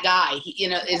is that guy.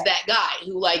 Is that guy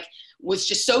who was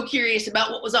just so curious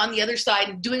about what was on the other side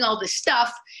and doing all this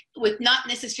stuff with not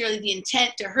necessarily the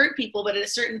intent to hurt people, but at a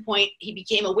certain point he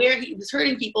became aware he was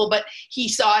hurting people, but he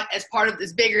saw it as part of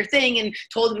this bigger thing and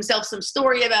told himself some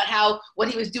story about how what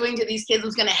he was doing to these kids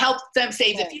was going to help them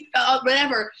save the future,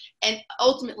 whatever. And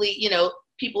ultimately, you know,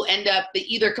 people end up, they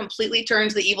either completely turn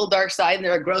to the evil dark side and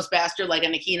they're a gross bastard like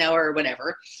an Aquino or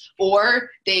whatever,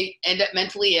 or they end up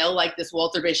mentally ill like this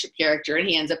Walter Bishop character and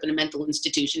he ends up in a mental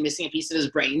institution missing a piece of his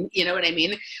brain, you know what I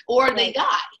mean? Or they die.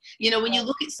 You know, when you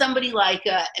look at somebody like,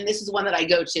 and this is one that I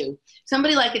go to,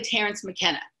 somebody like a Terence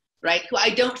McKenna, right? Who I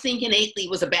don't think innately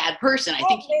was a bad person. I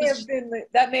think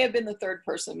that may have been the third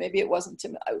person. Maybe it wasn't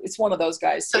Tim. It's one of those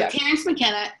guys. So Terence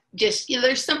McKenna, just, you know,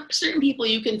 there's some certain people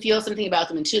you can feel something about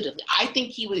them intuitively. I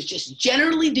think he was just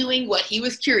generally doing what he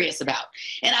was curious about.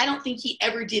 And I don't think he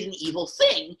ever did an evil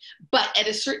thing. But at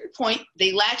a certain point,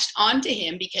 they latched onto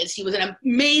him because he was an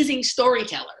amazing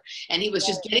storyteller. And he was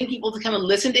just getting people to come and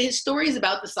listen to his stories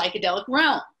about the psychedelic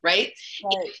realm, right?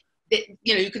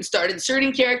 You know, you can start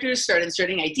inserting characters, start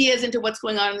inserting ideas into what's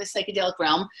going on in the psychedelic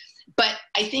realm. But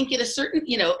I think at a certain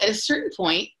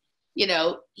point, you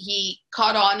know, he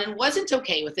caught on and wasn't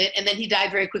okay with it. And then he died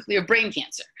very quickly of brain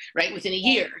cancer, right? Within a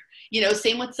year. You know,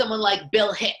 same with someone like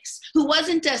Bill Hicks, who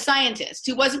wasn't a scientist,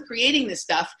 who wasn't creating this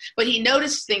stuff, but he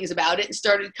noticed things about it and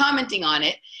started commenting on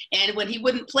it. And when he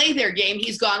wouldn't play their game,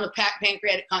 he's gone with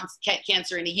pancreatic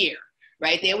cancer in a year,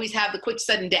 right? They always have the quick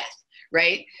sudden death.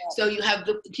 Right? Yeah. So you have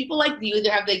the people like you,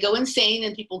 they go insane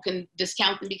and people can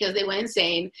discount them because they went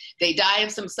insane. They die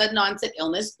of some sudden onset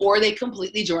illness, or they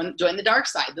completely join the dark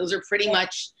side. Those are pretty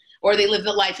much, or they live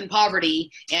the life in poverty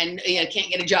and can't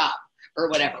get a job or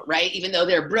whatever, right? Even though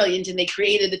they're brilliant and they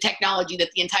created the technology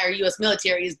that the entire U.S.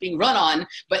 military is being run on,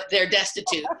 but they're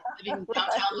destitute, living in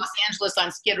downtown Los Angeles on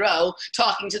Skid Row,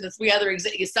 talking to the three other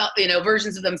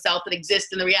versions of themselves that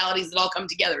exist in the realities that all come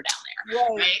together down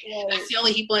there, right? That's the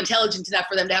only people intelligent enough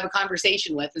for them to have a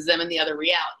conversation with is them in the other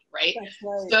reality, right?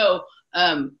 So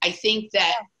I think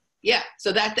that,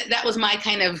 so that was my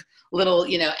kind of little,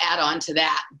 add on to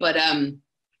that. But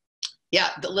yeah,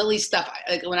 the Lilly stuff,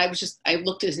 when I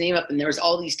looked his name up and there was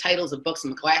all these titles of books,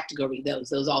 I'm like, I have to go read those.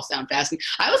 Those all sound fascinating.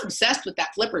 I was obsessed with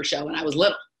that Flipper show when I was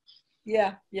little.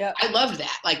 Yeah. I loved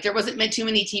that. Like, there wasn't too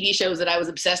many TV shows that I was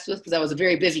obsessed with because I was a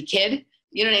very busy kid.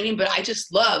 You know what I mean? But I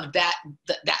just loved that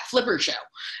Flipper show.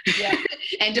 Yeah.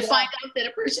 And to find out that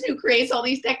a person who creates all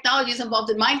these technologies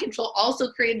involved in mind control also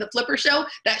created the Flipper show,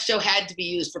 that show had to be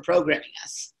used for programming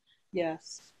us.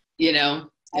 Yes.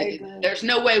 There's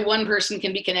no way one person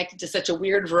can be connected to such a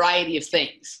weird variety of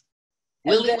things.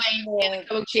 Lily Wayne,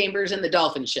 anechoic chambers, and the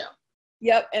Dolphin show.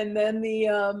 Yep, and then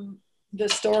the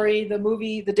story, the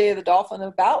movie, The Day of the Dolphin,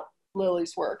 about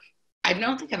Lily's work. I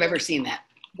don't think I've ever seen that.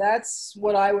 That's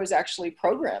what I was actually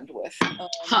programmed with.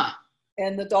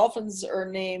 And the dolphins are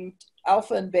named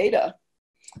Alpha and Beta.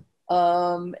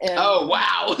 Oh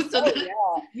wow!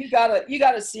 You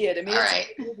gotta see it. I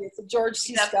mean, it's a George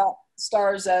C. Scott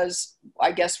stars as,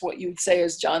 I guess what you'd say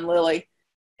is John Lilly,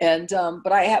 and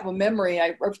but I have a memory.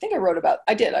 I think I wrote about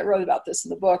this in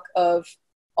the book of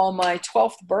on my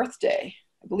 12th birthday.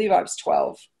 I believe I was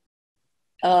 12.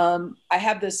 I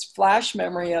have this flash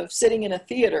memory of sitting in a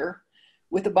theater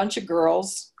with a bunch of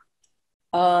girls,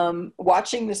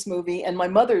 watching this movie, and my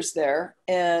mother's there,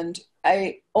 and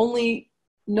I only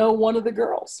know one of the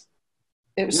girls.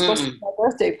 It was supposed to be my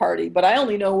birthday party, but I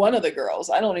only know one of the girls.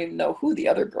 I don't even know who the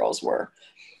other girls were.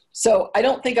 So I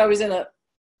don't think I was in an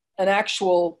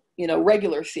actual,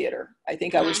 regular theater. I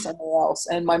think I was somewhere else.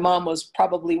 And my mom was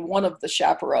probably one of the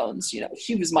chaperones.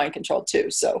 She was mind controlled too.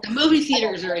 So the movie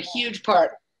theaters are a huge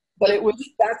part. But it was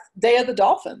that Day of the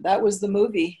Dolphin. That was the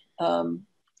movie. The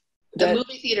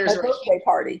movie theaters are birthday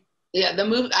party. Yeah, the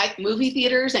movie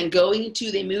theaters and going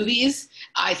to the movies.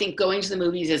 I think going to the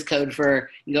movies is code for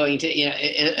going to,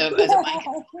 as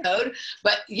a code.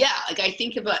 But yeah, like I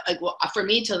think about, like, well, for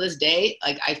me till this day,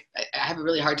 like I have a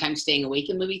really hard time staying awake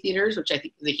in movie theaters, which I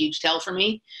think is a huge tell for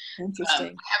me. Interesting.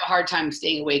 I have a hard time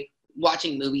staying awake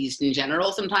watching movies in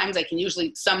general. Sometimes I can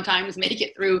usually sometimes make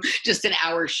it through just an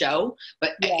hour show,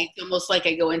 but it's almost like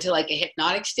I go into like a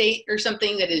hypnotic state or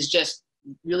something that is just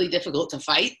really difficult to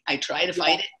fight. I try to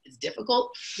fight it. It's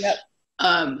difficult. Yep.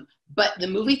 But the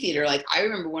movie theater, like I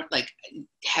remember like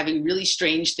having really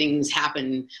strange things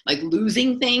happen, like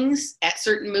losing things at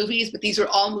certain movies. But these were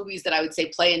all movies that I would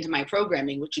say play into my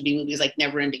programming, which would be movies like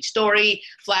Never Ending Story,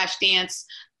 Flashdance.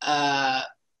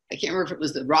 I can't remember if it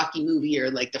was the Rocky movie or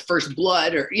like The First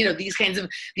Blood or, these kinds of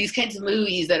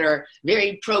movies that are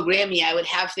very programmy. I would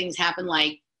have things happen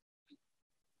like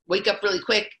wake up really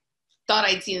quick, thought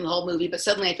I'd seen the whole movie, but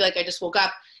suddenly I feel like I just woke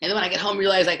up, and then when I get home,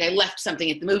 realize like I left something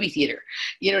at the movie theater.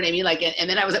 You know what I mean? Like, and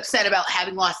then I was upset about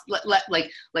having lost, like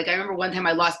I remember one time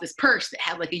I lost this purse that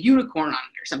had like a unicorn on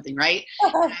it or something, right?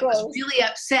 And I was really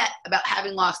upset about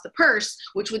having lost the purse,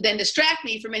 which would then distract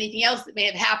me from anything else that may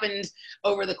have happened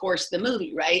over the course of the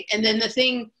movie, right? And then the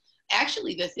thing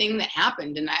that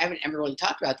happened, and I haven't ever really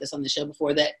talked about this on the show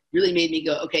before, that really made me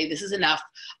go, okay, this is enough.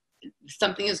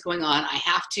 Something is going on. I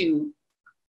have to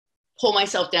pull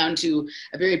myself down to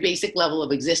a very basic level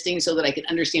of existing so that I could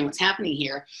understand what's happening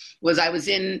here. Was I was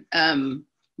in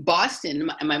Boston,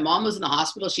 and my mom was in the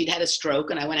hospital. She'd had a stroke,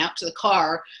 and I went out to the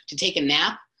car to take a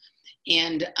nap.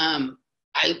 And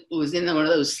I was in one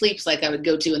of those sleeps like I would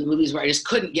go to in the movies where I just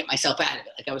couldn't get myself out of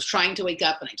it. Like I was trying to wake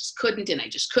up, and I just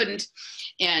couldn't,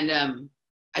 And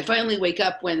I finally wake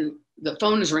up when the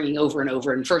phone is ringing over and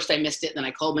over. And first I missed it, and then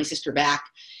I called my sister back.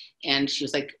 And she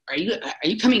was like, are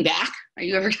you coming back? Are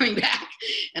you ever coming back?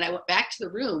 And I went back to the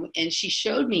room, and she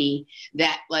showed me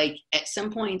that like at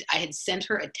some point I had sent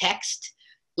her a text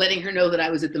letting her know that I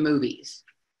was at the movies.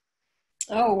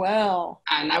 Oh, wow.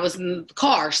 And I was in the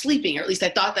car sleeping, or at least I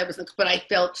thought that was, but I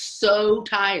felt so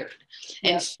tired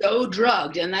and so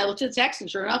drugged. And I looked at the text, and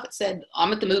sure enough, it said,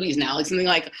 I'm at the movies now. Like something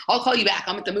like, I'll call you back.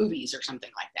 I'm at the movies or something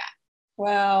like that.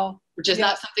 Wow. Which is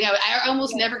not something I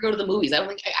almost never go to the movies. I don't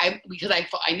think because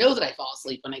I know that I fall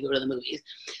asleep when I go to the movies.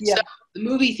 Yeah. So the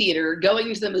movie theater,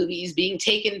 going to the movies, being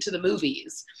taken to the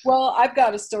movies. Well, I've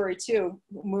got a story too.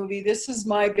 Movie. This is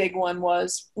my big one.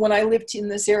 Was when I lived in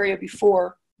this area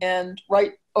before, and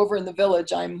right over in the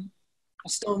village, I'm a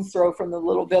stone's throw from the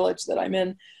little village that I'm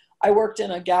in. I worked in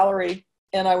a gallery,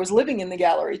 and I was living in the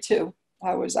gallery too.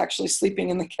 I was actually sleeping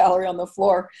in the gallery on the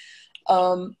floor.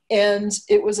 And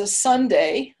it was a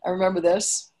Sunday. I remember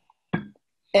this.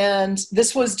 And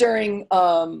this was during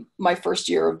my first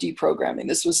year of deprogramming.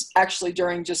 This was actually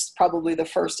during just probably the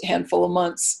first handful of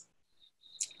months.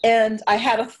 And I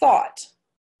had a thought.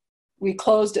 We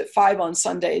closed at 5 on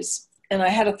Sundays. And I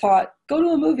had a thought, go to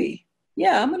a movie.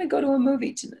 Yeah, I'm going to go to a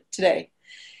movie today.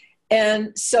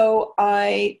 And so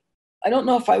I don't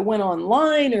know if I went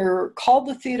online or called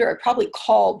the theater. I probably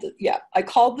called. I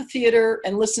called the theater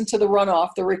and listened to the runoff,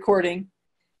 the recording.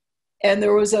 And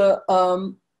there was a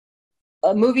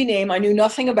movie name I knew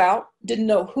nothing about, didn't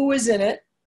know who was in it.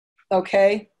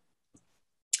 Okay.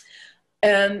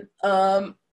 And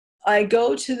I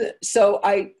go to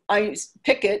I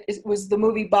pick it. It was the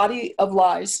movie Body of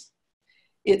Lies.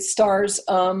 It stars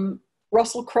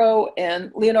Russell Crowe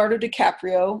and Leonardo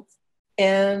DiCaprio.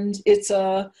 And it's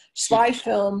a spy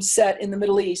film set in the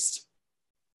Middle East.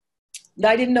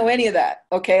 I didn't know any of that.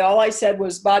 Okay, all I said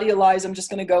was Body of Lies. I'm just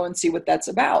going to go and see what that's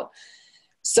about.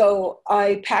 So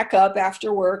I pack up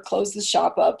after work, close the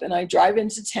shop up, and I drive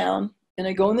into town, and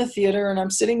I go in the theater, and I'm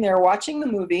sitting there watching the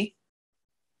movie.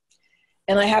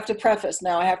 And I have to preface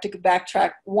now, I have to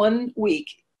backtrack 1 week.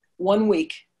 1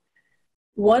 week.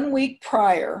 1 week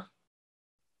prior,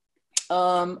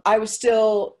 I was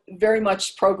still very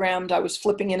much programmed. I was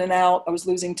flipping in and out. I was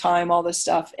losing time, all this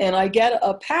stuff. And I get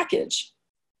a package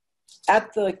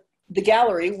at the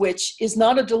gallery, which is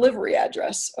not a delivery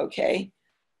address, okay?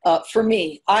 For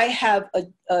me, I have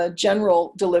a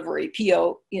general delivery,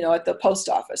 PO, at the post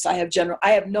office. I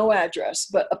have no address,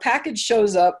 but a package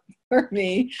shows up for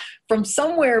me from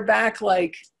somewhere back,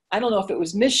 like, I don't know if it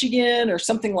was Michigan or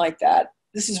something like that.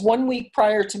 This is 1 week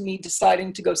prior to me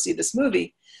deciding to go see this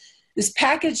movie. This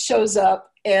package shows up,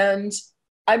 and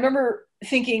I remember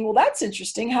thinking, well, that's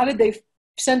interesting. How did they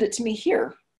send it to me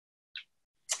here?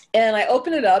 And I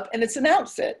open it up, and it's an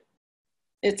outfit.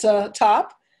 It's a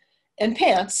top and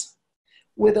pants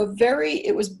with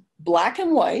it was black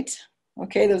and white,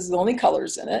 Okay, those are the only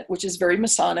colors in it, which is very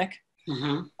Masonic.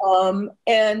 Mm-hmm.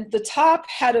 And the top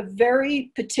had a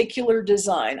very particular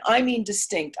design. I mean,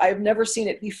 distinct. I have never seen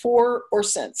it before or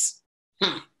since.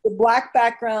 The black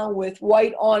background with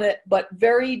white on it, but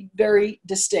very, very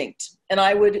distinct. And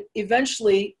I would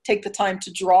eventually take the time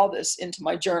to draw this into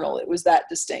my journal. It was that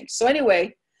distinct. So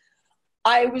anyway,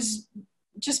 I was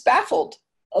just baffled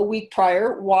a week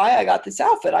prior why I got this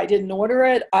outfit. I didn't order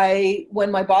it.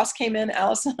 When my boss came in,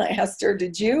 Allison, I asked her,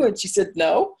 did you? And she said,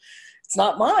 no, it's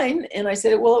not mine. And I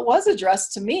said, well, it was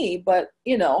addressed to me, but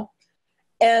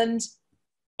and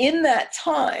in that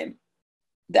time,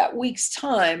 that week's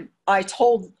time, I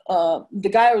told the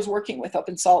guy I was working with up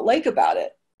in Salt Lake about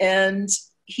it. And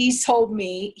he told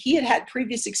me he had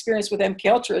previous experience with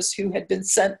MKUltras who had been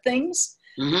sent things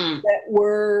that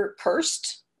were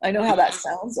cursed. I know how that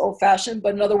sounds, old-fashioned,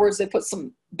 but in other words, they put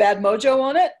some bad mojo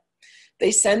on it.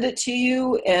 They send it to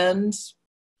you, and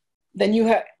then you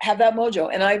have that mojo.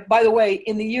 And by the way,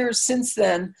 in the years since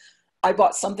then, I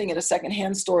bought something at a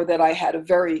secondhand store that I had a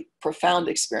very profound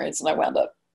experience, and I wound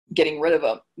up getting rid of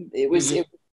them.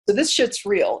 So this shit's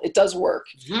real. It does work.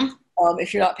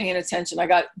 If you're not paying attention. I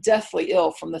got deathly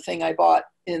ill from the thing I bought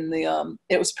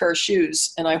it was a pair of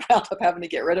shoes, and I wound up having to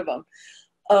get rid of them.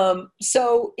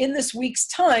 So in this week's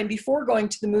time, before going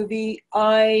to the movie,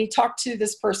 I talked to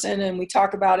this person and we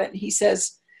talk about it, and he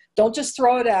says, don't just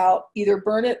throw it out, either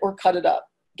burn it or cut it up,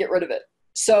 get rid of it.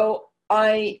 So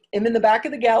I am in the back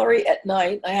of the gallery at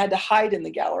night. I had to hide in the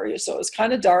gallery, so it was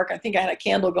kind of dark. I think I had a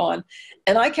candle going,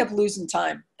 and I kept losing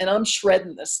time, and I'm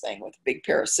shredding this thing with a big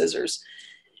pair of scissors.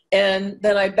 And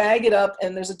then I bag it up,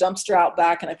 and there's a dumpster out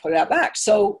back, and I put it out back.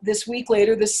 So this week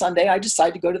later, this Sunday, I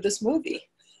decide to go to this movie.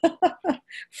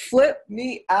 Flip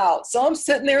me out. So I'm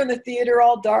sitting there in the theater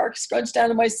all dark, scrunched down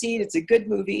to my seat. It's a good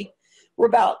movie. We're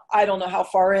about, I don't know how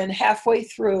far in, halfway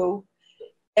through.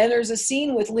 And there's a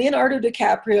scene with Leonardo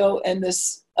DiCaprio and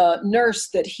this nurse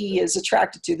that he is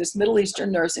attracted to, this Middle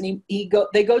Eastern nurse. And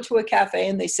they go to a cafe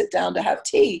and they sit down to have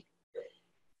tea.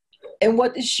 And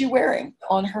what is she wearing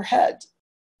on her head?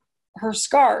 Her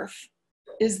scarf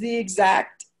is the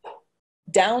exact,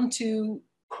 down to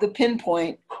the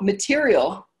pinpoint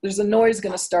material. There's a noise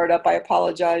going to start up. I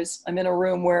apologize. I'm in a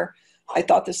room where I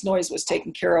thought this noise was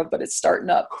taken care of, but it's starting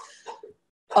up.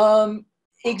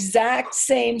 Exact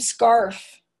same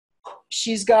scarf.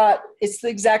 It's the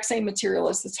exact same material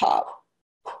as the top.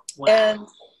 Wow. And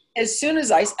as soon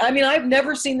as I've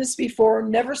never seen this before,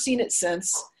 never seen it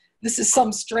since. This is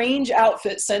some strange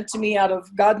outfit sent to me out of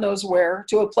God knows where,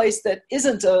 to a place that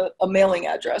isn't a mailing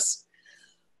address.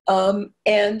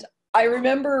 And I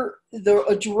remember the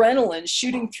adrenaline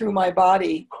shooting through my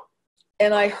body,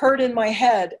 and I heard in my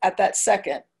head at that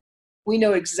second, we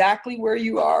know exactly where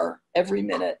you are every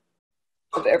minute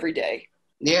of every day.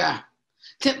 Yeah.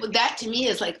 That to me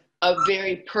is like a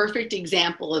very perfect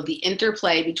example of the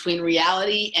interplay between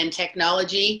reality and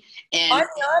technology. And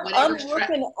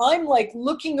I'm like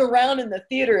looking around in the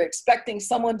theater expecting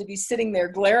someone to be sitting there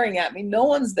glaring at me. No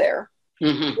one's there.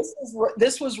 Mm-hmm.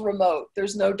 This was remote.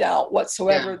 There's no doubt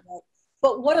whatsoever. Yeah.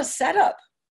 But what a setup.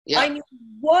 Yeah. I mean,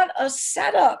 what a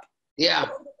setup. Yeah.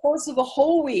 Over the course of a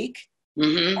whole week,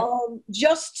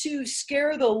 just to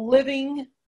scare the living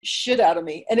shit out of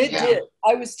me. And it did.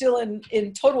 I was still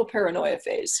in total paranoia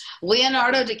phase.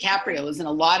 Leonardo DiCaprio was in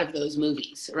a lot of those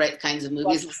movies, right? Kinds of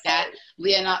movies like that.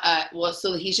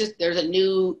 There's a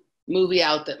new movie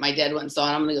out that my dad went and saw,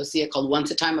 and I'm going to go see it, called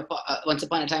Once Upon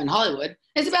a Time in Hollywood.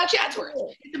 It's about Chatsworth.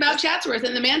 It's about Chatsworth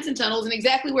and the Manson tunnels and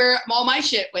exactly where all my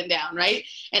shit went down, right?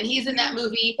 And he's in that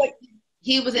movie. But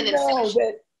he was in it.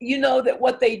 You know that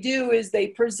what they do is they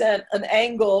present an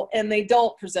angle and they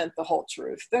don't present the whole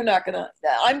truth. They're not going to,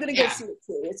 I'm going to go see it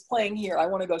too. It's playing here. I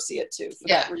want to go see it too.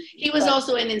 He was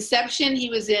also in Inception. He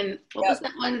was in, what was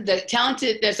that one?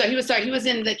 He was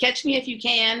in the Catch Me If You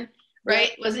Can,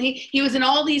 right? Wasn't he? He was in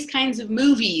all these kinds of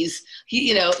movies.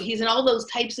 He's in all those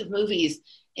types of movies.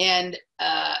 And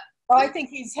I think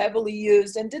he's heavily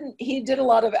used, and he did a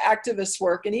lot of activist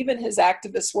work, and even his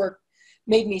activist work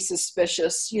made me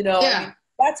suspicious, I mean,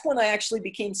 that's when I actually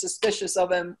became suspicious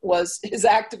of him, was his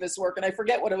activist work. And I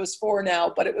forget what it was for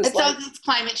now, but it's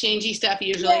climate changey stuff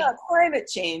usually. Yeah, climate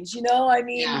change, I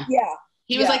mean,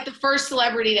 He was like the first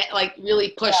celebrity that like really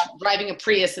pushed driving a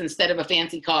Prius instead of a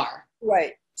fancy car.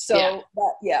 Right. So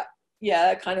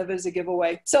that kind of is a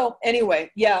giveaway. So anyway,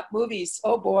 movies.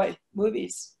 Oh boy,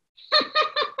 movies.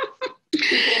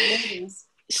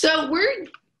 So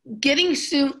getting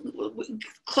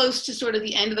close to sort of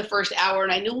the end of the first hour,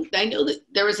 and I know that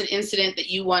there was an incident that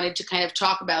you wanted to kind of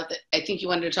talk about. That I think you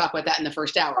wanted to talk about that in the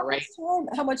first hour, right?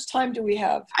 How much time do we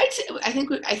have? I think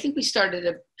we started.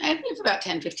 I think it's about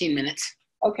 10-15 minutes.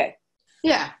 Okay.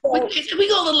 Yeah, So, if we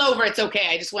go a little over, it's okay.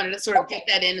 I just wanted to sort of get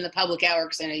that in the public hour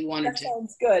because I know you wanted to. That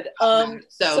sounds good.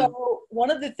 So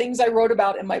one of the things I wrote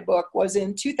about in my book was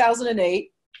in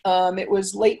 2008. It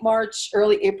was late March,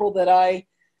 early April that I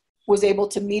was able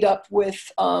to meet up with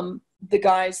the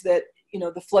guys that,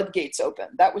 the floodgates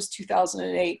opened. That was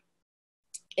 2008.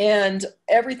 And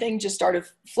everything just started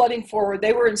flooding forward.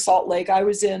 They were in Salt Lake. I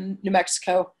was in New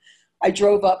Mexico. I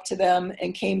drove up to them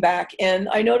and came back. And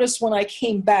I noticed when I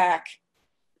came back,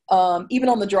 even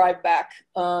on the drive back,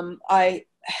 I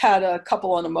had a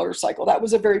couple on a motorcycle. That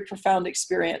was a very profound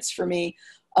experience for me.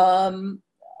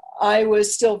 I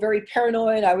was still very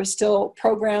paranoid. I was still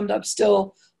programmed. I'm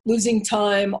still losing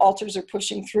time. Alters are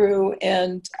pushing through.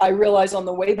 And I realized on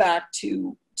the way back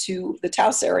to the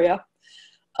Taos area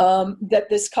that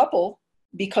this couple,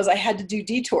 because I had to do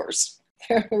detours,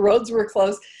 the roads were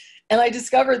closed. And I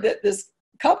discovered that this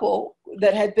couple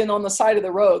that had been on the side of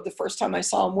the road the first time I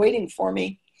saw them waiting for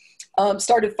me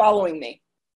started following me.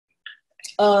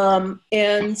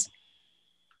 And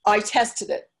I tested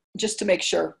it just to make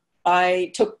sure.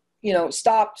 I took,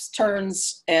 stops,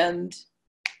 turns, and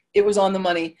it was on the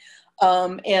money.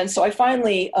 And so I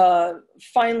finally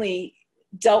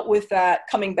dealt with that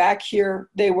coming back here.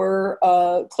 They were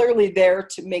clearly there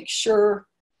to make sure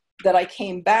that I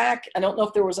came back. I don't know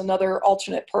if there was another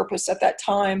alternate purpose at that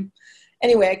time.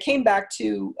 Anyway, I came back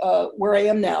to where I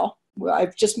am now.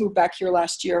 I've just moved back here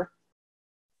last year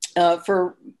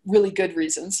for really good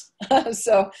reasons.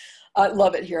 So I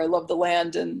love it here. I love the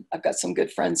land, and I've got some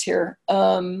good friends here.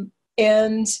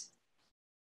 And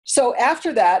so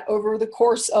after that, over the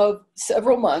course of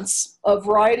several months, a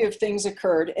variety of things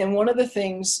occurred. And one of the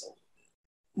things,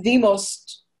 I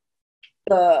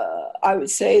would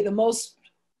say one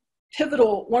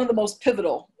of the most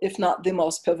pivotal, if not the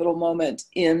most pivotal moment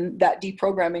in that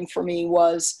deprogramming for me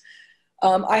was,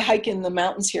 I hike in the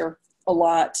mountains here a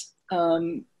lot.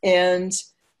 And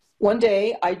one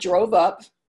day I drove up,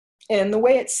 and the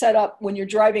way it's set up, when you're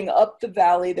driving up the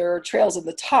valley, there are trails at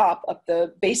the top, up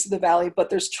the base of the valley, but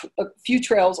there's a few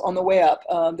trails on the way up.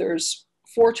 There's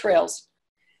 4 trails.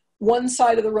 One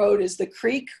side of the road is the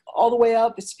creek all the way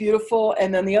up. It's beautiful.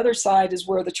 And then the other side is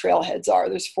where the trailheads are.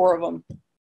 There's 4 of them.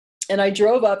 And I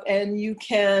drove up, and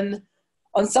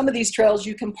on some of these trails,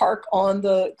 you can park on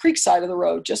the creek side of the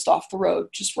road, just off the road,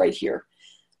 just right here.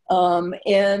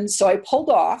 And so I pulled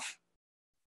off,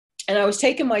 and I was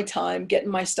taking my time,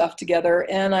 getting my stuff together.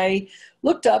 And I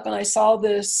looked up, and I saw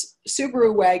this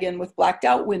Subaru wagon with blacked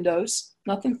out windows,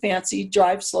 nothing fancy,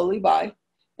 drive slowly by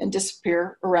and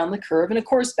disappear around the curve. And of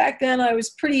course, back then I was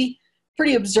pretty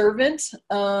observant,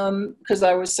 because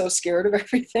I was so scared of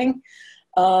everything.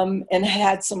 And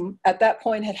at that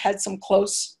point had some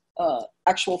close,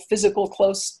 actual physical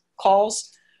close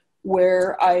calls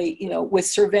where I, with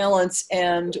surveillance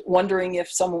and wondering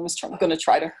if someone was going to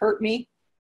try to hurt me.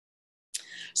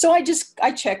 So I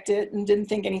checked it and didn't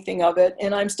think anything of it.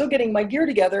 And I'm still getting my gear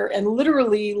together. And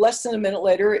literally less than a minute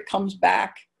later, it comes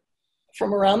back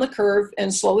from around the curve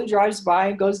and slowly drives by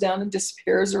and goes down and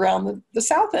disappears around the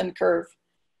south end curve.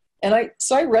 And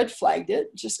so I red flagged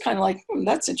it, just kind of like,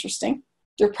 that's interesting.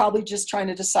 They're probably just trying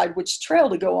to decide which trail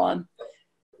to go on.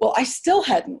 Well, I still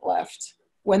hadn't left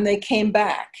when they came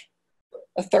back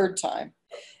a third time.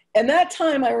 And that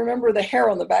time I remember the hair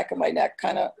on the back of my neck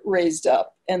kind of raised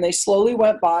up, and they slowly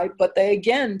went by, but they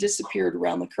again disappeared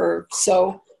around the curve.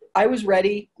 So I was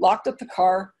ready, locked up the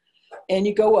car, and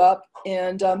you go up,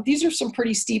 and these are some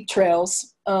pretty steep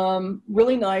trails,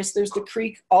 really nice. There's the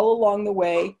creek all along the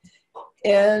way,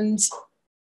 and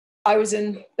I was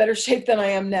in better shape than I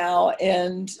am now,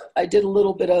 and I did a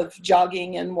little bit of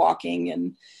jogging and walking,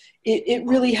 and it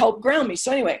really helped ground me.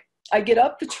 So anyway, I get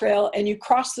up the trail, and you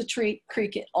cross the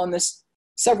creek on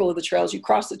several of the trails. You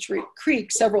cross the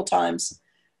creek several times.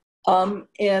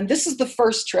 And this is the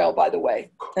first trail, by the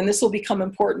way, and this will become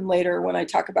important later when I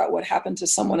talk about what happened to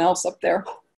someone else up there.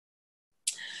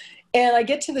 And I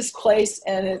get to this place,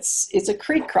 and it's a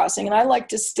creek crossing, and I like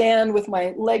to stand with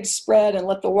my legs spread and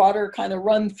let the water kind of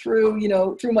run through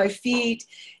my feet.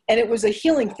 And it was a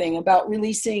healing thing about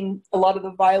releasing a lot of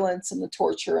the violence and the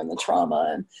torture and the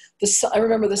trauma. And I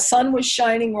remember the sun was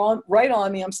shining right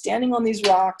on me. I'm standing on these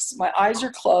rocks. My eyes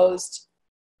are closed.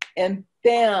 And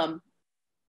bam,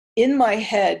 in my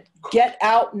head, get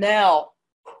out now.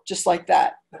 Just like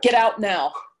that. Get out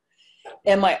now.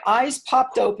 and my eyes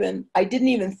popped open. I didn't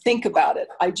even think about it.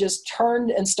 I just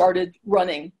turned and started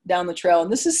running down the trail.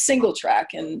 And this is single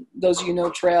track. And those of you know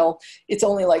trail, it's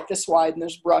only like this wide and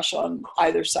there's brush on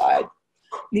either side.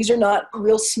 These are not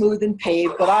real smooth and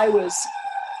paved, but I was,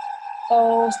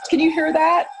 oh, can you hear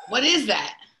that? What is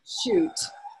that? Shoot.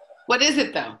 What is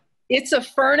it though? It's a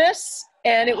furnace,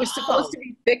 and it was supposed to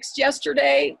be fixed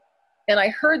yesterday. And I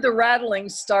heard the rattling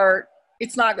start.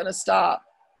 It's not going to stop.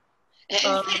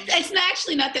 It's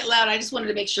actually not that loud. I just wanted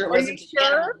to make sure it wasn't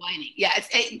sure? whining. Yeah,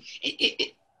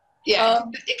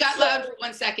 it got loud for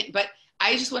 1 second, but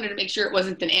I just wanted to make sure it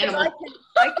wasn't an animal.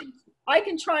 I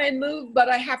can try and move, but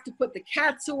I have to put the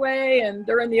cats away, and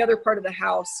they're in the other part of the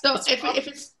house. So if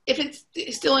it's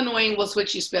still annoying, we'll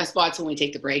switch you spots when we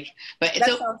take the break. But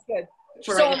that sounds good.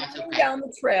 For so right now, I'm going down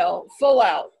the trail, full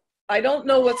out. I don't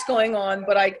know what's going on,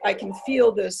 but I can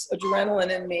feel this adrenaline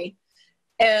in me.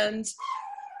 And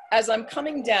as I'm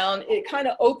coming down, it kind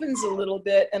of opens a little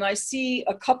bit, and I see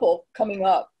a couple coming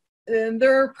up. And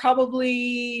they're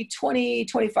probably 20,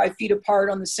 25 feet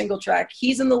apart on the single track.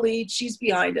 He's in the lead. She's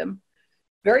behind him.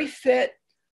 Very fit.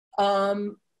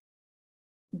 Dead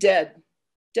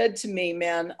to me,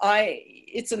 man.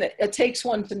 It takes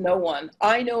one to know one.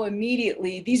 I know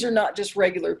immediately these are not just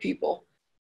regular people.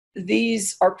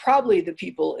 These are probably the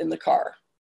people in the car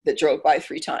that drove by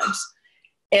 3 times.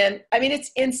 And I mean,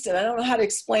 it's instant. I don't know how to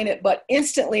explain it, but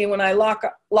instantly when I lock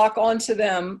onto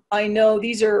them, I know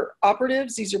these are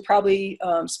operatives. These are probably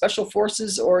special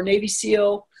forces or Navy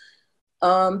SEAL.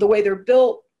 The way they're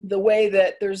built, the way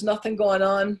that there's nothing going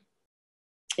on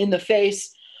in the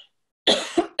face.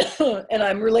 And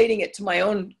I'm relating it to my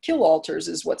own kill alters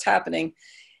is what's happening.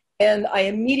 And I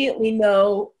immediately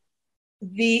know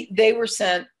they were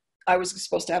sent. I was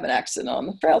supposed to have an accident on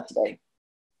the trail today.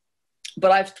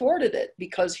 But I've thwarted it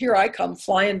because here I come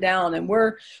flying down, and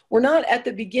we're not at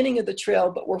the beginning of the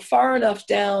trail, but we're far enough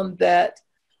down that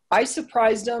I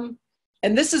surprised them.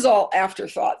 And this is all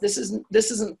afterthought. This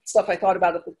isn't stuff I thought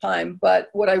about at the time. But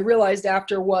what I realized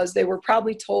after was they were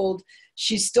probably told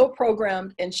she's still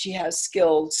programmed and she has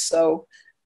skills. So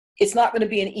it's not going to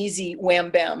be an easy wham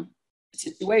bam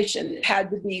situation. It had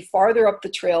to be farther up the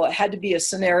trail. It had to be a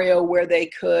scenario where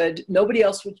nobody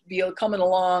else would be coming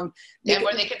along. And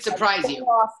where they could surprise you.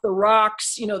 Off the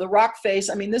rocks, the rock face.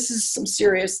 I mean, this is some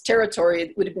serious territory.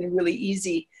 It would have been really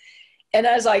easy. And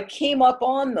as I came up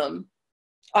on them,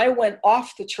 I went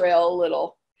off the trail a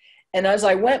little. And as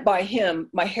I went by him,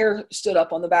 my hair stood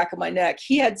up on the back of my neck.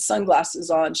 He had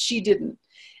sunglasses on. She didn't.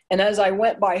 And as I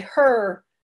went by her,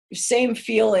 same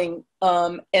feeling.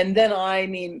 And then, I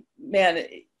mean, man,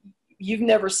 you've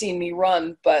never seen me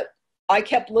run, but I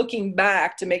kept looking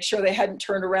back to make sure they hadn't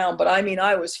turned around. But I mean,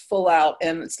 I was full out,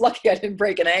 and it's lucky I didn't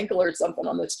break an ankle or something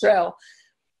on this trail.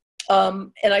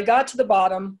 And I got to the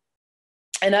bottom.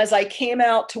 And as I came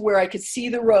out to where I could see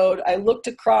the road, I looked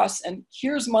across, and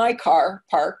here's my car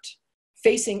parked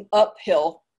facing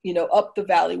uphill, up the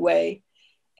valleyway.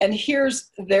 And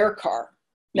here's their car.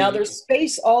 Now there's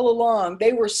space all along.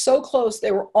 They were so close.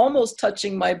 They were almost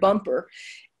touching my bumper.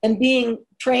 And being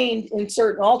trained in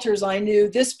certain alters, I knew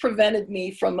this prevented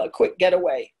me from a quick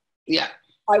getaway. Yeah.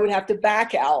 I would have to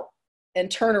back out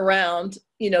and turn around,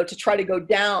 to try to go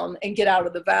down and get out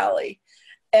of the valley.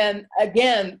 And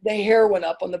again, the hair went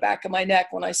up on the back of my neck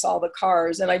when I saw the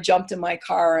cars, and I jumped in my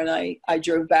car and I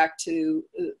drove back to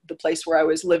the place where I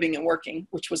was living and working,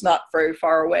 which was not very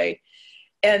far away.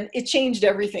 And it changed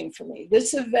everything for me.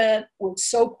 This event was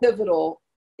so pivotal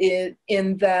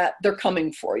in that they're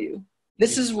coming for you.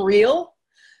 This is real.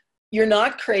 You're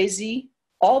not crazy.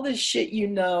 All this shit,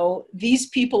 these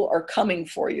people are coming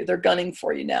for you. They're gunning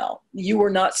for you now. You were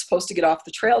not supposed to get off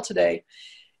the trail today.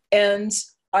 And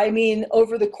I mean,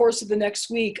 over the course of the next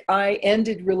week, I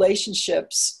ended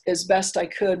relationships as best I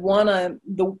could. One,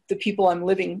 the people I'm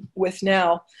living with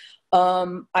now,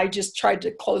 I just tried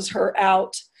to close her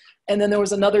out. And then there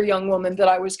was another young woman that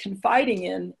I was confiding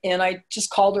in, and I just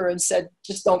called her and said,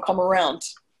 just don't come around,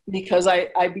 because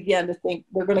I began to think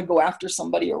they're going to go after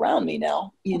somebody around me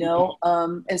now,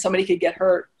 and somebody could get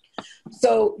hurt.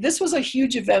 So this was a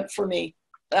huge event for me.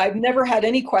 I've never had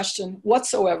any question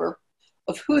whatsoever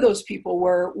of who those people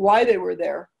were, why they were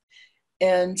there,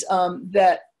 and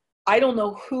that I don't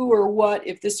know who or what,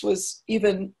 if this was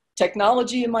even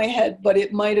technology in my head, but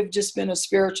it might have just been a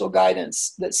spiritual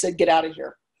guidance that said, get out of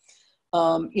here.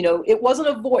 It wasn't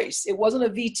a voice. It wasn't a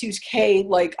V2K,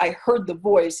 like I heard the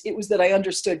voice. It was that I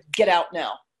understood, get out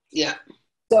now. Yeah.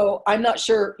 So I'm not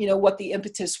sure, what the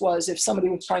impetus was, if somebody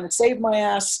was trying to save my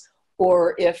ass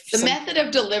or if the method of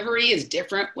delivery is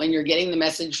different when you're getting the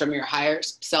message from your higher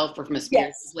self or from a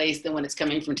spiritual place than when it's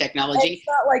coming from technology. It's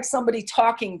not like somebody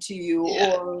talking to you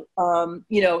or,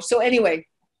 you know, so anyway,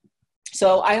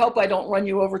 so I hope I don't run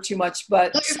you over too much,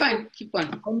 but no, you're fine. Keep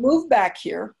going. I moved back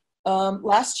here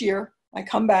last year. I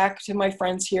come back to my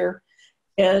friends here,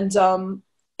 and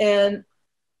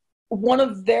one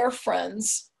of their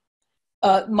friends,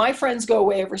 my friends go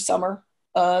away every summer.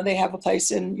 They have a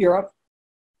place in Europe,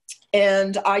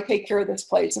 and I take care of this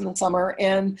place in the summer.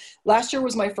 And last year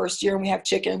was my first year, and we have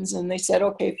chickens. And they said,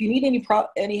 okay, if you need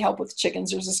any help with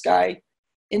chickens, there's this guy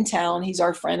in town. He's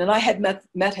our friend. And I had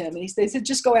met him, and they said,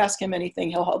 just go ask him anything.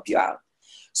 He'll help you out.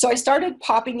 So I started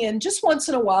popping in just once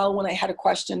in a while when I had a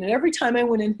question. And every time I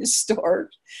went in his store,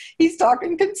 he's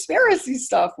talking conspiracy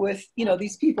stuff with, you know,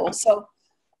 these people. So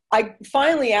I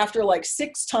finally, after like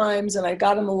 6 times, and I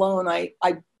got him alone, I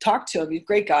talked to him. He's a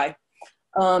great guy.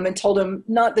 And told him,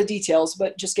 not the details,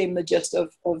 but just gave him the gist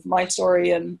of my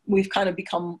story. And we've kind of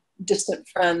become distant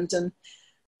friends. And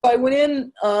I went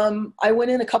in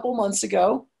a couple months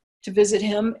ago to visit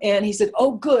him, and he said,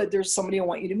 oh, good, there's somebody I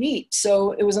want you to meet.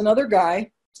 So it was another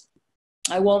guy.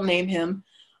 I won't name him.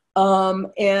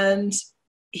 And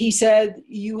he said,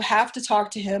 you have to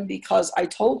talk to him because I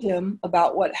told him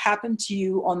about what happened to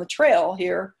you on the trail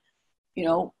here, you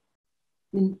know,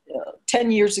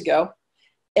 10 years ago.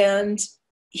 And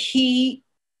he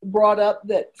brought up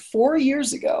that 4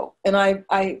 years ago, and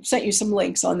I sent you some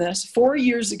links on this, 4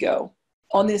 years ago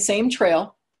on the same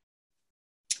trail,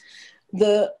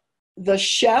 the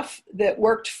chef that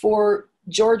worked for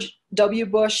George W.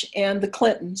 Bush and the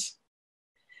Clintons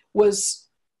was,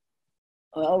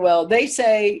 well, they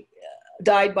say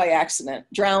died by accident,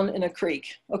 drowned in a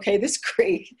creek. Okay, this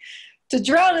creek, to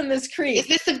drown in this creek.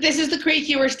 This is the creek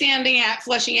you were standing at,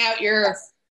 flushing out your,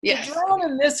 yes. To drown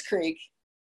in this creek,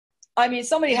 I mean,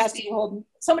 somebody has to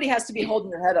be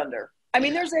holding your head under. I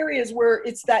mean, there's areas where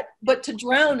it's that, but to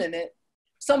drown in it,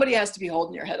 somebody has to be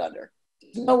holding your head under.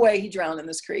 There's no way he drowned in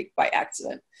this creek by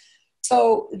accident.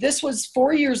 So this was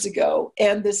 4 years ago,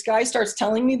 and this guy starts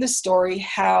telling me the story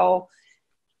how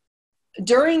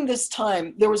during this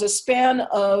time, there was a span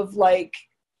of like,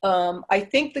 I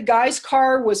think the guy's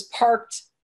car was parked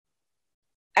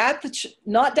at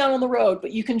not down on the road,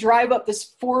 but you can drive up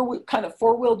this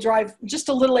four-wheel drive, just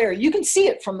a little area. You can see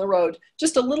it from the road,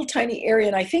 just a little tiny area.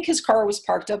 And I think his car was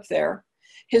parked up there.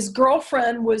 His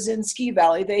girlfriend was in Ski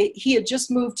Valley. He had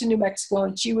just moved to New Mexico,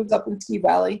 and she was up in Ski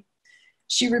Valley.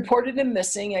 She reported him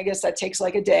missing. I guess that takes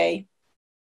like a day.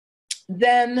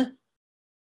 Then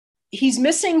he's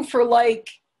missing for like,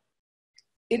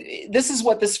 this is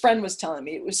what this friend was telling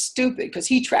me. It was stupid because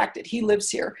he tracked it. He lives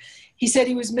here. He said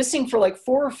he was missing for like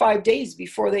 4 or 5 days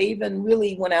before they even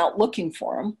really went out looking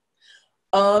for him.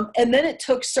 And then it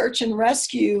took search and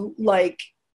rescue like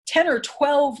 10 or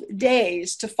 12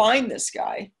 days to find this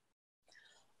guy.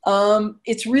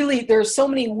 It's really, there's so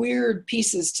many weird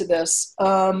pieces to this.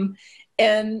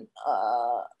 And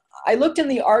I looked in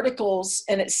the articles,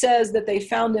 and it says that they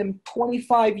found him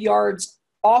 25 yards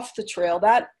off the trail.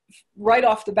 That right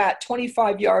off the bat,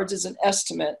 25 yards is an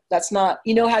estimate. That's not,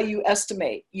 you know how you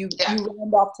estimate. You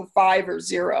round off to 5 or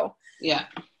 0. Yeah.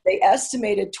 They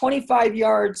estimated 25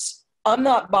 yards. I'm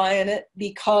not buying it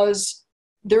because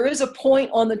there is a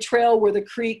point on the trail where the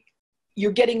creek,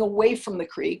 you're getting away from the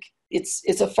creek.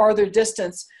 It's a farther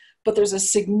distance, but there's a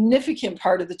significant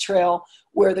part of the trail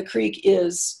where the creek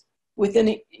is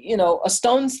within, you know, a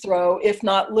stone's throw, if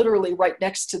not literally right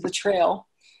next to the trail.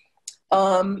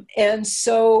 And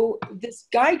so this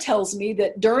guy tells me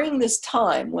that during this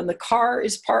time when the car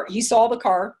is parked, he saw the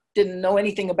car, didn't know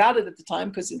anything about it at the time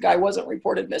because the guy wasn't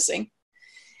reported missing.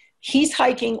 He's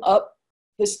hiking up,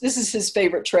 this is his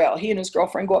favorite trail. He and his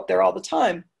girlfriend go up there all the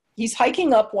time. He's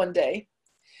hiking up one day,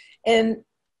 and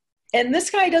this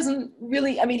guy doesn't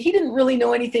really, I mean, he didn't really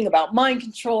know anything about mind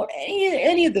control or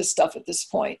any of this stuff at this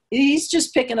point. He's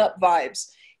just picking up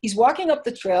vibes. He's walking up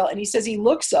the trail, and he says he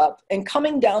looks up, and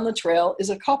coming down the trail is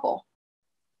a couple.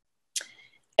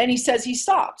 And he says he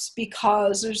stops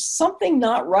because there's something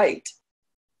not right.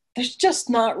 There's just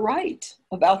not right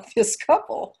about this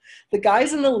couple. The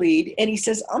guy's in the lead, and he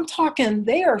says, I'm talking,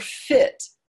 they are fit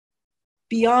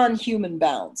beyond human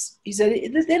bounds. He said,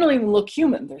 they don't even look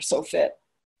human. They're so fit.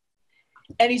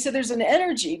 And he said, there's an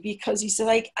energy because he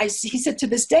said, he said, to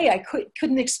this day, I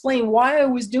couldn't explain why I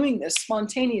was doing this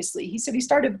spontaneously. He said he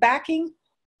started backing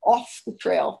off the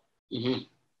trail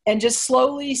and just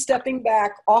slowly stepping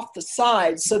back off the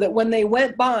side so that when they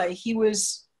went by, he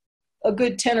was a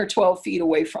good 10 or 12 feet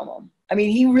away from them. I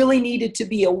mean, he really needed to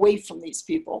be away from these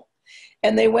people.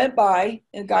 And they went by,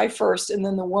 a guy first and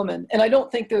then the woman. And I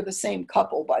don't think they're the same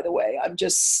couple, by the way.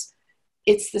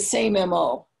 It's the same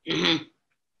MO. Mm-hmm.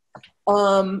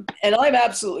 And I'm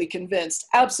absolutely convinced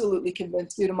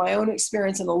due to my own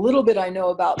experience and a little bit I know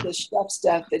about this chef's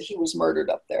death that he was murdered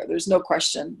up there. There's no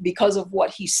question, because of what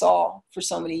he saw for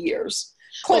so many years.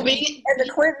 And the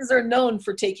Clintons are known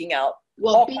for taking out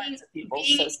all kinds of people.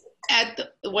 At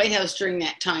the White House during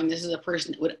that time, this is a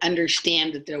person that would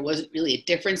understand that there wasn't really a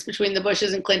difference between the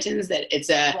Bushes and Clintons, that it's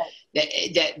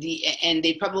and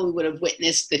they probably would have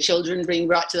witnessed the children being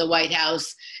brought to the White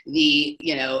House,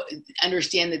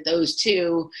 understand that those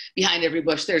two, behind every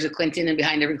Bush there's a Clinton, and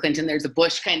behind every Clinton there's a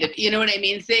Bush, kind of, you know what I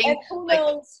mean, thing. And who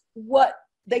knows what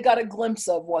they got a glimpse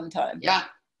of one time. Yeah.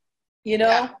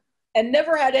 Yeah. And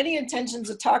never had any intentions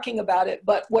of talking about it.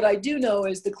 But what I do know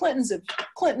is the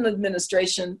Clinton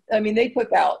administration, I mean, they've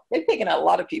taken out a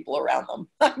lot of people around them.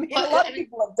 I mean, a lot of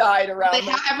people have died around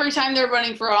them. Every time they're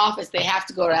running for office, they have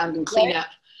to go around and clean up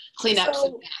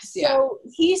some mess. Yeah. So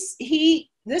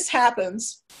this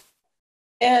happens,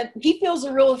 and he feels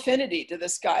a real affinity to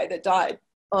this guy that died.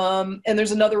 And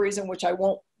there's another reason which I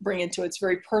won't bring into it. It's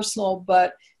very personal,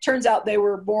 but turns out they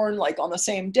were born like on the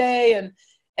same day, and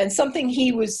something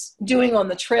he was doing on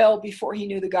the trail before he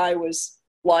knew the guy was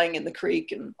lying in the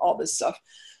creek and all this stuff.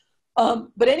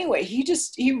 But anyway, he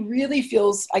really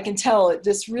feels, I can tell it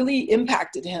just really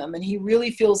impacted him, and he really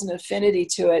feels an affinity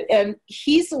to it. And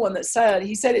he's the one that said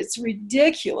it's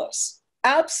ridiculous,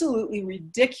 absolutely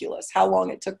ridiculous how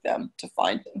long it took them to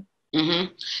find him.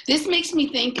 Mm-hmm. This makes me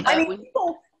think.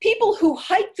 People who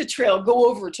hike the trail go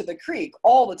over to the creek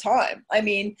all the time. I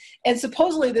mean, and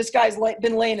supposedly this guy's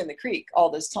been laying in the creek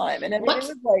all this time. And I mean, it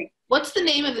was like, what's the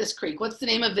name of this creek? What's the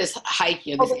name of this hike?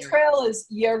 The trail is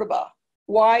Yerba,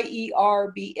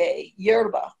 Yerba.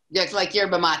 Yerba. Yeah, it's like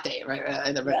yerba mate,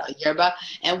 right? Yerba.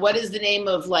 And what is the name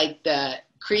of like the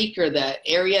creek or the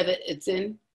area that it's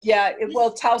in? Yeah,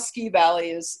 Tauski Valley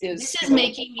is. This is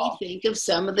making me think of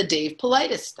some of the Dave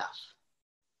Paulides stuff.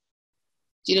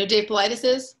 Do you know who Dave Paulides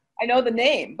is? I know the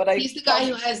name, but he's the guy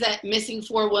who has that missing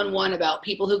 411 about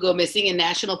people who go missing in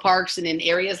national parks and in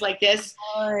areas like this.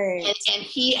 Right. And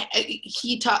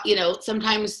he taught,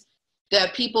 sometimes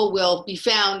the people will be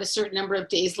found a certain number of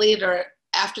days later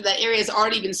after that area has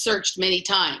already been searched many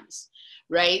times.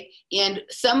 Right. And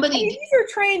these are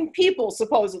trained people,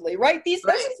 supposedly, right? This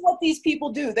is what these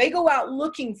people do. They go out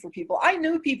looking for people. I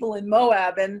knew people in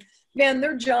Moab, and man,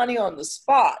 they're Johnny on the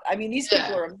spot. I mean, these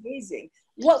people are amazing.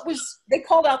 They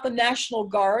called out the National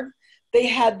Guard. They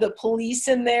had the police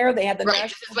in there. They had the National Guard.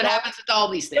 This is what happens with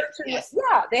all these things. Yes.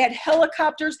 Yeah, they had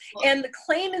helicopters. And the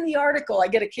claim in the article, I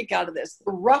get a kick out of this,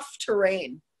 the rough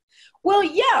terrain. Well,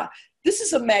 yeah, this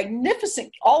is a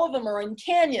magnificent, all of them are in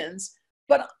canyons,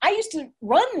 but I used to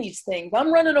run these things.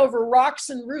 I'm running over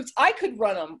rocks and roots. I could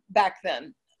run them back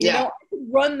then. I could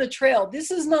run the trail.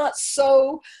 This is not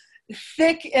so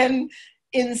thick and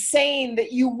insane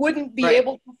that you wouldn't be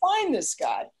able to find this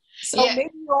guy. So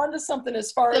maybe you're onto something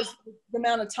as far as the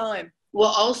amount of time.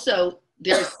 Well, also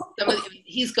there's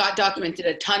he's got documented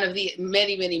a ton of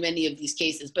many of these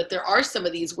cases, but there are some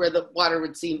of these where the water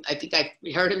would seem, I think I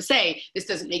heard him say, this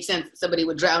doesn't make sense that somebody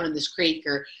would drown in this creek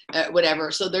or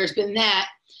whatever. So there's been that.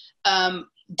 And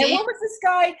what was this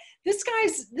guy?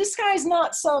 This guy's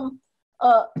not some,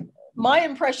 my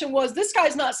impression was this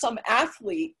guy's not some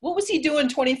athlete. What was he doing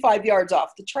 25 yards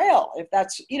off the trail? If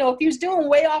that's, if he was doing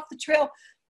way off the trail,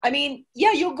 I mean,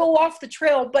 yeah, you'll go off the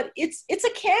trail, but it's a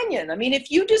canyon. I mean, if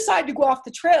you decide to go off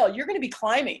the trail, you're going to be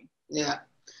climbing. Yeah.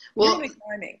 Well,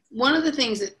 one of the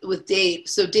things with Dave,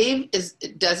 so Dave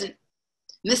doesn't,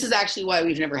 this is actually why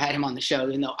we've never had him on the show,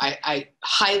 even though I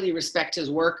highly respect his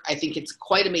work. I think it's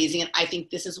quite amazing. And I think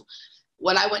this is,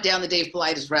 when I went down the Dave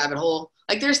Paulides rabbit hole,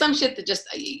 like there's some shit that just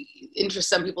interests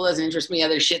some people, doesn't interest me.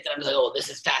 Other shit that I'm like, oh, this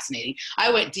is fascinating. I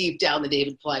went deep down the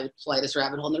David Paulides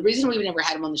rabbit hole. And the reason we've never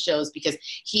had him on the show is because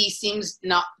he seems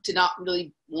not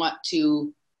really want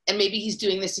to, and maybe he's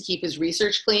doing this to keep his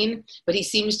research clean, but he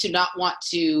seems to not want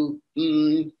to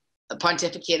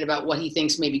pontificate about what he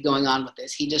thinks may be going on with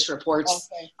this. He just reports,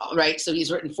 right? So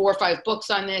he's written 4 or 5 books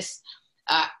on this.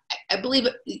 I believe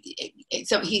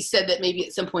he said that maybe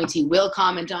at some point he will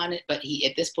comment on it, but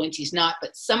at this point he's not.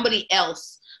 But somebody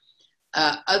else,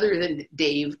 other than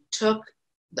Dave, took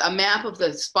a map of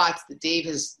the spots that Dave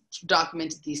has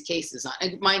documented these cases on.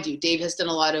 And mind you, Dave has done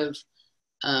a lot of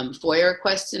FOIA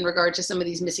requests in regard to some of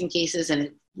these missing cases, and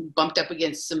it bumped up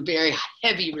against some very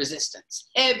heavy resistance.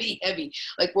 Heavy.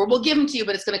 Like, we'll give them to you,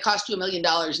 but it's going to cost you $1 million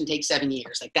and take 7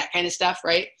 years. Like that kind of stuff,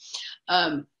 right?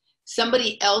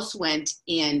 somebody else went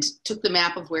and took the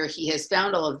map of where he has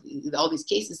found all these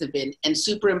cases have been and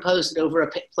superimposed it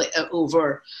over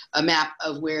a map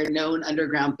of where known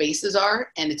underground bases are,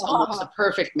 and it's almost a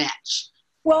perfect match.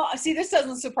 Well, see, this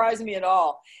doesn't surprise me at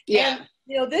all. Yeah. And,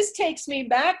 you know, this takes me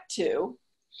back to,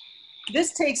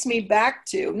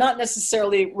 not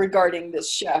necessarily regarding this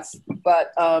chef,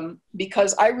 but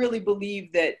because I really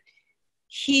believe that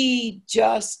he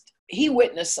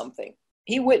witnessed something.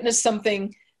 He witnessed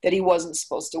something that he wasn't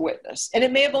supposed to witness. And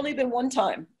it may have only been one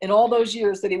time in all those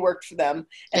years that he worked for them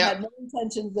and had no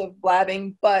intentions of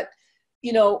blabbing. But,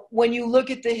 you know, when you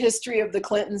look at the history of the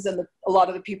Clintons and a lot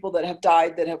of the people that have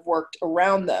died that have worked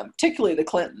around them, particularly the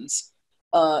Clintons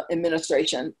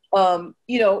administration,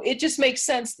 you know, it just makes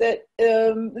sense that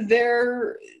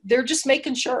they're just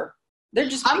making sure.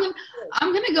 I'm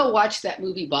gonna go watch that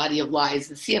movie Body of Lies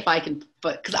and see if I can,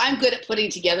 because I'm good at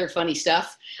putting together funny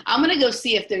stuff. I'm gonna go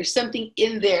see if there's something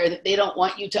in there that they don't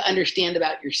want you to understand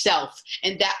about yourself,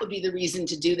 and that would be the reason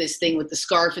to do this thing with the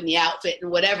scarf and the outfit and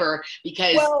whatever.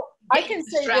 Because I can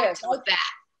say this with that.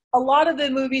 A lot of the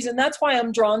movies, and that's why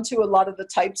I'm drawn to a lot of the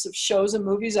types of shows and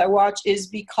movies I watch, is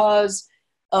because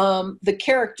the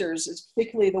characters,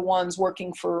 particularly the ones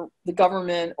working for the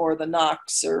government or the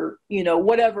Knox or, you know,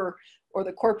 whatever, or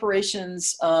the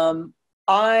corporations,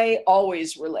 I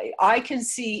always relate. I can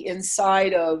see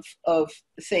inside of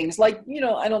things like, you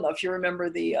know, I don't know if you remember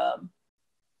the, oh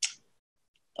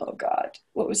God,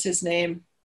 what was his name?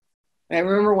 I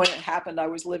remember when it happened, I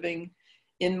was living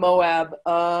in Moab.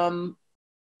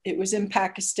 It was in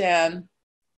Pakistan.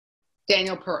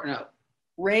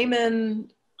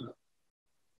 Raymond,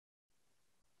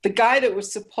 the guy that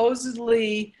was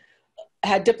supposedly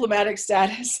had diplomatic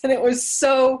status, and it was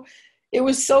so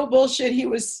bullshit. He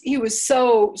was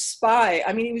so spy.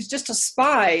 I mean, he was just a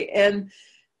spy, and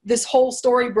this whole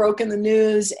story broke in the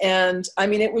news. And I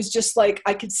mean, it was just like,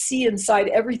 I could see inside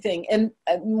everything. And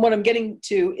what I'm getting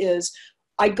to is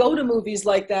I go to movies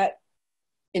like that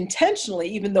intentionally,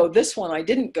 even though this one I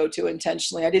didn't go to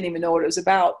intentionally. I didn't even know what it was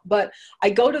about, but I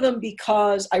go to them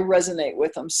because I resonate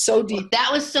with them so deep. Well,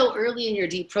 that was so early in your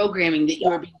deprogramming that you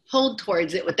were being pulled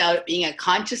towards it without it being a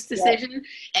conscious decision.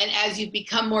 And as you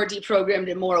become more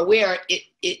deprogrammed and more aware, it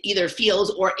either feels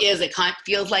or is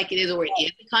feels like it is, or it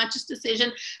is a conscious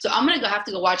decision. So I'm going to have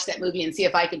to go watch that movie and see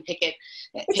if I can pick it.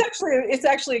 It's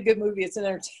actually a good movie. It's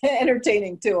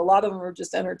entertaining too. A lot of them are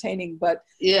just entertaining, but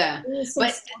there's some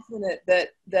stuff in it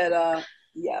that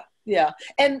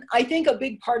And I think a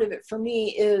big part of it for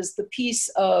me is the piece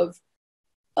of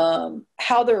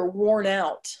how they're worn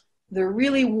out. They're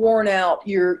really worn out.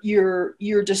 You're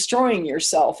destroying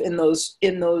yourself in those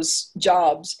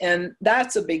jobs, and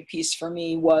that's a big piece for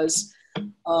me. Was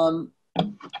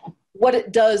what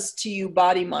it does to you,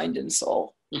 body, mind, and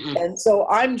soul. Mm-hmm. And so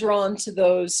I'm drawn to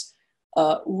those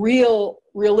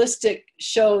realistic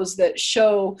shows that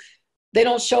they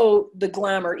don't show the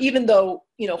glamour, even though,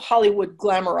 you know, Hollywood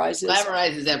glamorizes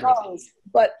everything,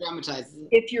 but dramatizes it.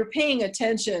 If you're paying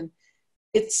attention,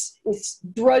 it's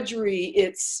drudgery.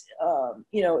 It's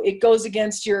you know, it goes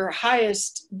against your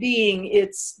highest being.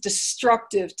 It's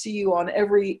destructive to you on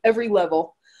every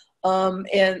level, and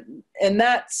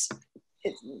that's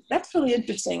really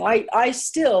interesting. I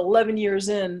still, 11 years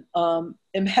in,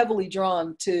 am heavily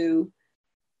drawn to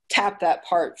tap that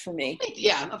part for me.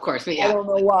 Yeah, of course. I don't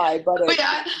know why, but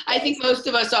I think most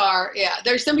of us are. Yeah,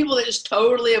 there's some people that just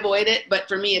totally avoid it, but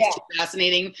for me, it's too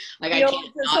fascinating. Like, I can't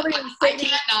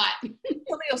not.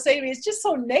 Somebody will say to me, "It's just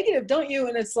so negative, don't you?"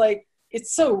 And it's like,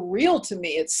 it's so real to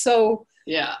me. It's so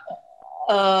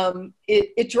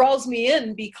it draws me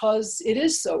in because it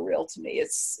is so real to me.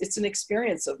 It's an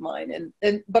experience of mine,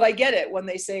 but I get it when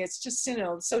they say it's just, you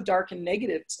know, so dark and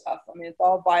negative stuff. I mean, it's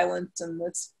all violent, and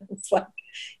it's like,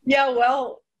 yeah,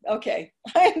 well, okay,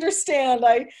 I understand.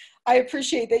 I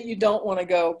appreciate that you don't want to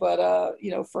go, but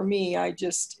you know, for me,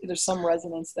 there's some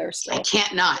resonance there still. I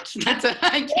can't not.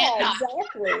 I can't not.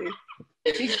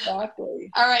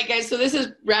 Exactly. All right, guys. So this is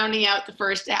rounding out the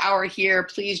first hour here.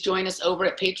 Please join us over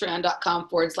at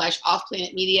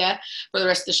patreon.com/offplanetmedia for the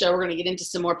rest of the show. We're going to get into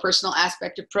some more personal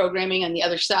aspect of programming on the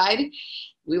other side.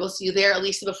 We will see you there.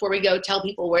 Elisa, before we go, tell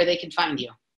people where they can find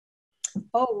you.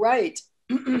 Oh, right.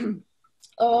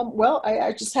 Well,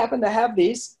 I just happen to have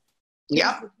these.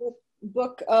 Yeah.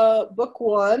 Book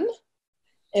 1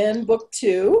 and book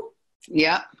 2.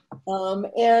 Yeah.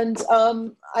 And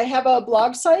I have a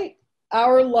blog site,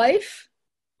 Our Life.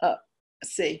 Let's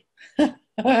see. Hang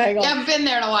on. You haven't been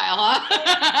there in a while,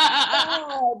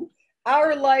 huh?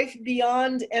 Our Life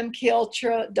Beyond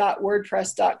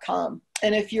MKUltra.wordpress.com.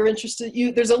 And if you're interested,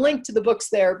 there's a link to the books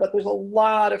there, but there's a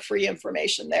lot of free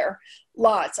information there.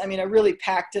 Lots. I mean, I really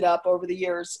packed it up over the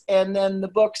years. And then the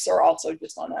books are also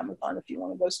just on Amazon if you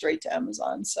want to go straight to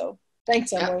Amazon. So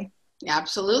thanks, Emily. Yep.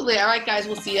 Absolutely. All right, guys,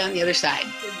 we'll see you on the other side.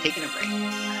 Taking a break.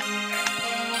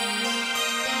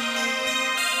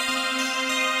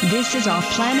 This is Off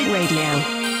Planet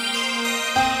Radio.